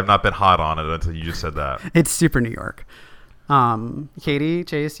there, because I've not been hot on it until you just said that. It's super New York. Katie,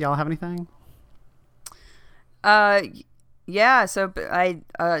 Chase, y'all have anything? Yeah. So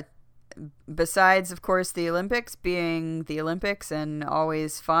besides, of course, the Olympics being the Olympics and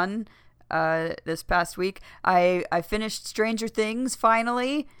always fun, this past week, I finished Stranger Things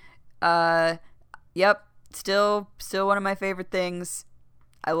finally. Yep. Still one of my favorite things.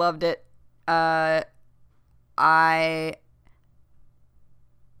 I loved it. I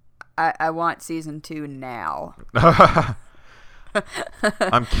want season 2 now.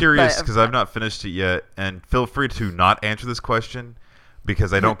 I'm curious But, because I've not finished it yet, and feel free to not answer this question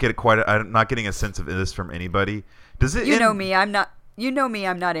because I don't get it I'm not getting a sense of this from anybody. Does it? you end, know me, I'm not. You know me,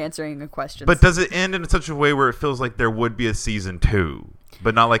 I'm not answering the questions. But does it end in such a way where it feels like there would be a season 2,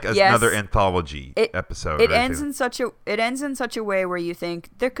 but not like another anthology episode? It ends in such a way where you think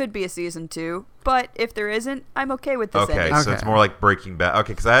there could be a season 2, but if there isn't, I'm okay with this ending. So it's more like Breaking Bad.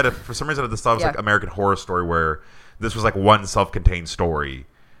 Okay, because for some reason I just thought it was like American Horror Story, where this was like one self-contained story,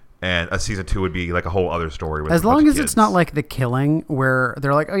 and a season 2 would be like a whole other story. With as long as it's not like The Killing, where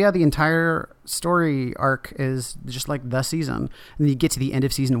they're like, oh yeah, the entire story arc is just like the season, and then you get to the end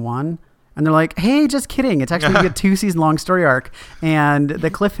of season 1, and they're like, hey, just kidding, it's actually a 2-season long story arc, and the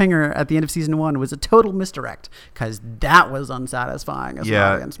cliffhanger at the end of season 1 was a total misdirect because that was unsatisfying as an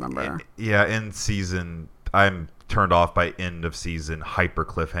audience member. In season, I'm turned off by end of season hyper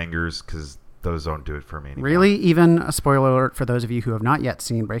cliffhangers because those don't do it for me anymore. Really? Even a spoiler alert for those of you who have not yet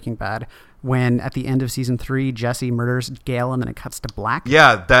seen Breaking Bad, when at the end of season 3, Jesse murders Gale and then it cuts to black.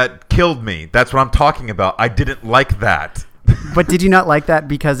 Yeah, that killed me. That's what I'm talking about. I didn't like that. But did you not like that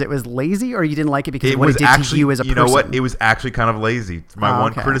because it was lazy, or you didn't like it because of what it did to you as a person? You know what? It was actually kind of lazy. My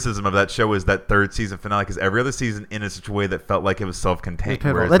one criticism of that show is that third season finale, because every other season ended in such a way that felt like it was self-contained.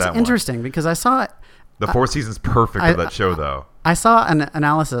 That's interesting because I saw it. The fourth season's perfect for that show, though. I saw an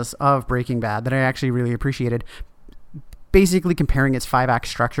analysis of Breaking Bad that I actually really appreciated, basically comparing its 5-act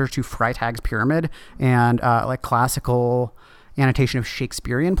structure to Freytag's Pyramid and like classical annotation of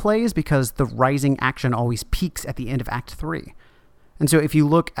Shakespearean plays, because the rising action always peaks at the end of Act 3. And so if you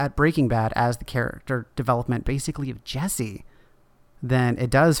look at Breaking Bad as the character development basically of Jesse, then it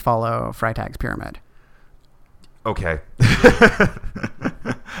does follow Freytag's Pyramid. Okay.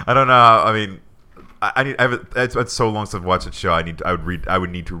 I don't know. I mean, it's so long since I've watched the show. I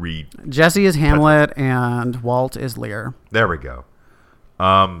would need to read. Jesse is Hamlet and Walt is Lear. There we go.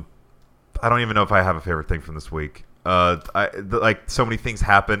 I don't even know if I have a favorite thing from this week. Like so many things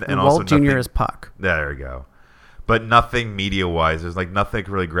happen, and Walt also Jr. is Puck. There we go. But nothing media wise. There's like nothing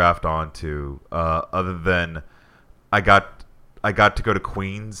really graphed onto other than I got to go to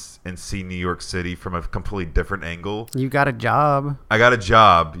Queens and see New York City from a completely different angle. You got a job. I got a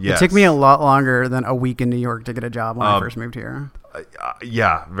job, yes. It took me a lot longer than a week in New York to get a job when I first moved here.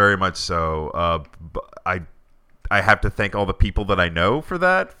 Yeah, very much so. I have to thank all the people that I know for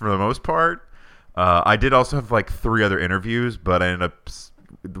that, for the most part. I did also have like 3 other interviews, but I ended up...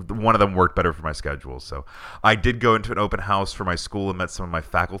 one of them worked better for my schedule. So I did go into an open house for my school and met some of my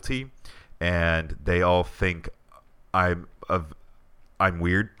faculty, and they all think I'm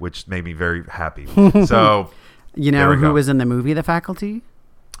weird, which made me very happy. So you know who was in the movie The Faculty?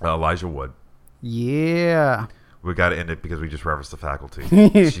 Elijah Wood. Yeah. We got to end it because we just referenced The Faculty.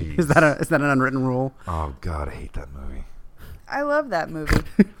 Is that an unwritten rule? Oh God, I hate that movie. I love that movie.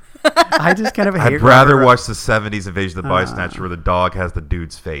 I just kind of hate. I'd rather watch the 70s Invasion of the Body Snatcher where the dog has the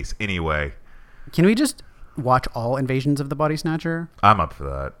dude's face. Anyway, can we just watch all Invasions of the Body Snatcher? I'm up for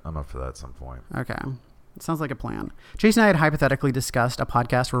that. At some point. Okay. It sounds like a plan. Chase and I had hypothetically discussed a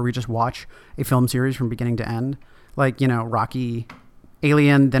podcast where we just watch a film series from beginning to end. Like, Rocky,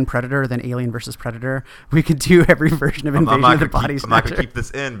 Alien, then Predator, then Alien versus Predator. We could do every version of Invasion of the Body Snatcher. I'm not going to keep this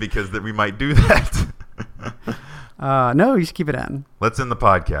in because we might do that. No, you should keep it in. Let's end the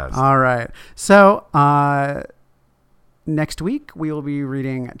podcast. All right. So next week we will be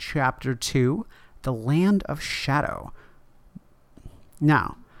reading Chapter 2, The Land of Shadow.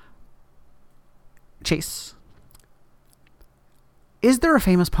 Now, Chase, is there a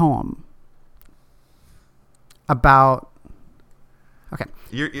famous poem about... Okay.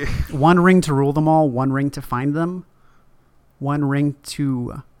 You're... One ring to rule them all, one ring to find them, one ring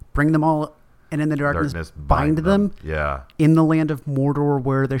to bring them all... and in the darkness bind them. Yeah. In the land of Mordor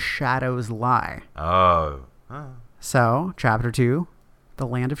where the shadows lie. Oh. So, Chapter 2, The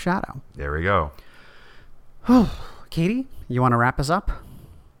Land of Shadow. There we go. Katie, you want to wrap us up?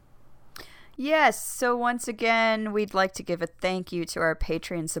 Yes. So once again, we'd like to give a thank you to our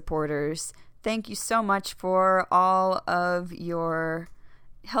Patreon supporters. Thank you so much for all of your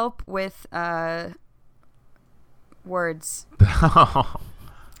help with words.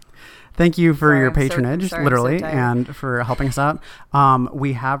 Thank you for your patronage, sorry, literally, and for helping us out.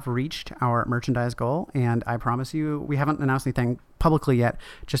 We have reached our merchandise goal, and I promise you, we haven't announced anything publicly yet,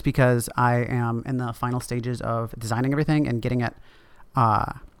 just because I am in the final stages of designing everything and getting it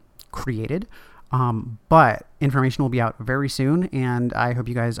created. But information will be out very soon, and I hope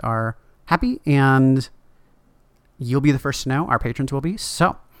you guys are happy, and you'll be the first to know. Our patrons will be.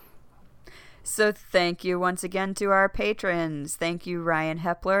 So, So thank you once again to our patrons. Thank you Ryan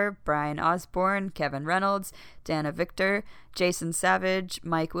Hepler, Brian Osborne, Kevin Reynolds, Dana Victor, Jason Savage,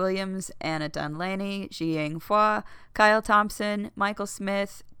 Mike Williams, Anna Dunlaney, Zhiying Hua, Kyle Thompson, Michael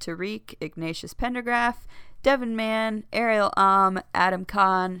Smith, Tariq, Ignatius Pendergraph, Devin Mann, Ariel Adam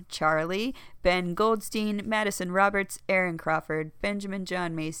Kahn, Charlie, Ben Goldstein, Madison Roberts, Aaron Crawford, Benjamin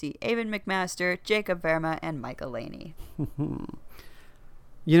John Macy, Avon McMaster, Jacob Verma, and Michael Laney.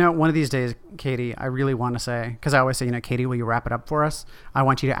 You know, one of these days, Katie, I really want to say, because I always say, Katie, will you wrap it up for us? I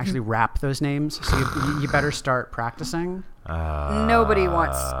want you to actually rap those names. So you better start practicing. Nobody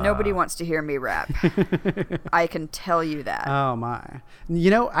wants to hear me rap. I can tell you that. Oh my. You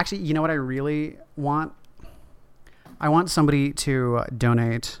know what I really want? I want somebody to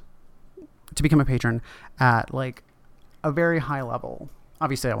donate to become a patron at like a very high level.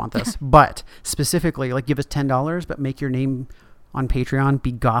 Obviously I want this, but specifically like give us $10, but make your name on Patreon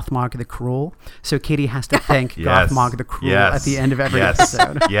be Gothmog the Cruel. So Katie has to thank Gothmog the Cruel at the end of every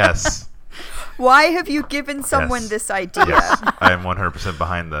episode. Yes. Why have you given someone this idea? Yes. I am 100%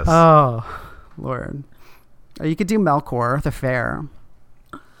 behind this. Oh, Lord. Or you could do Melkor, the Fair.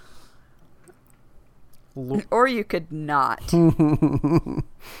 Or you could not.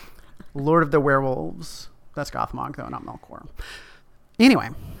 Lord of the Werewolves. That's Gothmog, though, not Melkor. Anyway,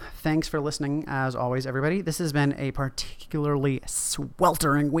 thanks for listening, as always, everybody. This has been a particularly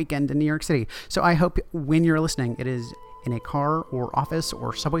sweltering weekend in New York City. So I hope when you're listening, it is in a car or office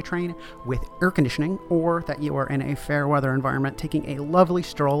or subway train with air conditioning, or that you are in a fair weather environment taking a lovely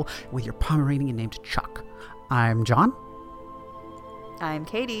stroll with your Pomeranian named Chuck. I'm John. I'm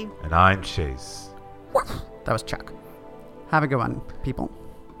Katie. And I'm Chase. That was Chuck. Have a good one, people.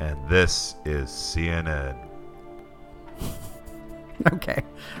 And this is CNN. Okay.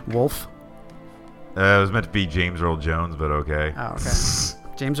 Wolf. It was meant to be James Earl Jones, but okay. Oh, okay.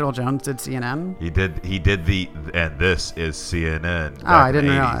 James Earl Jones did CNN? He did the, and this is CNN. Oh, I didn't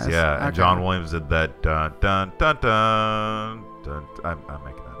realize. Yeah, okay. and John Williams did that dun, dun, dun, dun, dun. I'm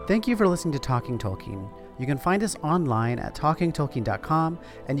making that up. Thank you for listening to Talking Tolkien. You can find us online at talkingtolkien.com,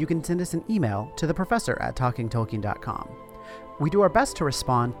 and you can send us an email to theprofessor@talkingtolkien.com. We do our best to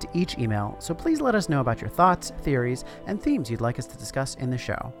respond to each email, so please let us know about your thoughts, theories, and themes you'd like us to discuss in the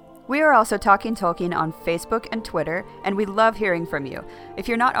show. We are also Talking Tolkien on Facebook and Twitter, and we love hearing from you. If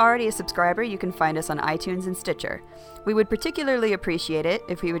you're not already a subscriber, you can find us on iTunes and Stitcher. We would particularly appreciate it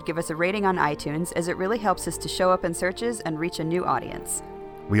if you would give us a rating on iTunes, as it really helps us to show up in searches and reach a new audience.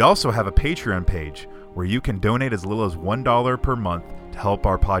 We also have a Patreon page where you can donate as little as $1 per month to help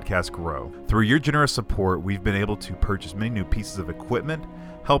our podcast grow. Through your generous support, we've been able to purchase many new pieces of equipment,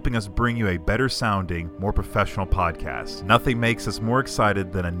 helping us bring you a better sounding, more professional podcast. Nothing makes us more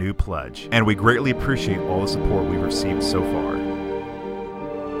excited than a new pledge, and we greatly appreciate all the support we've received so far.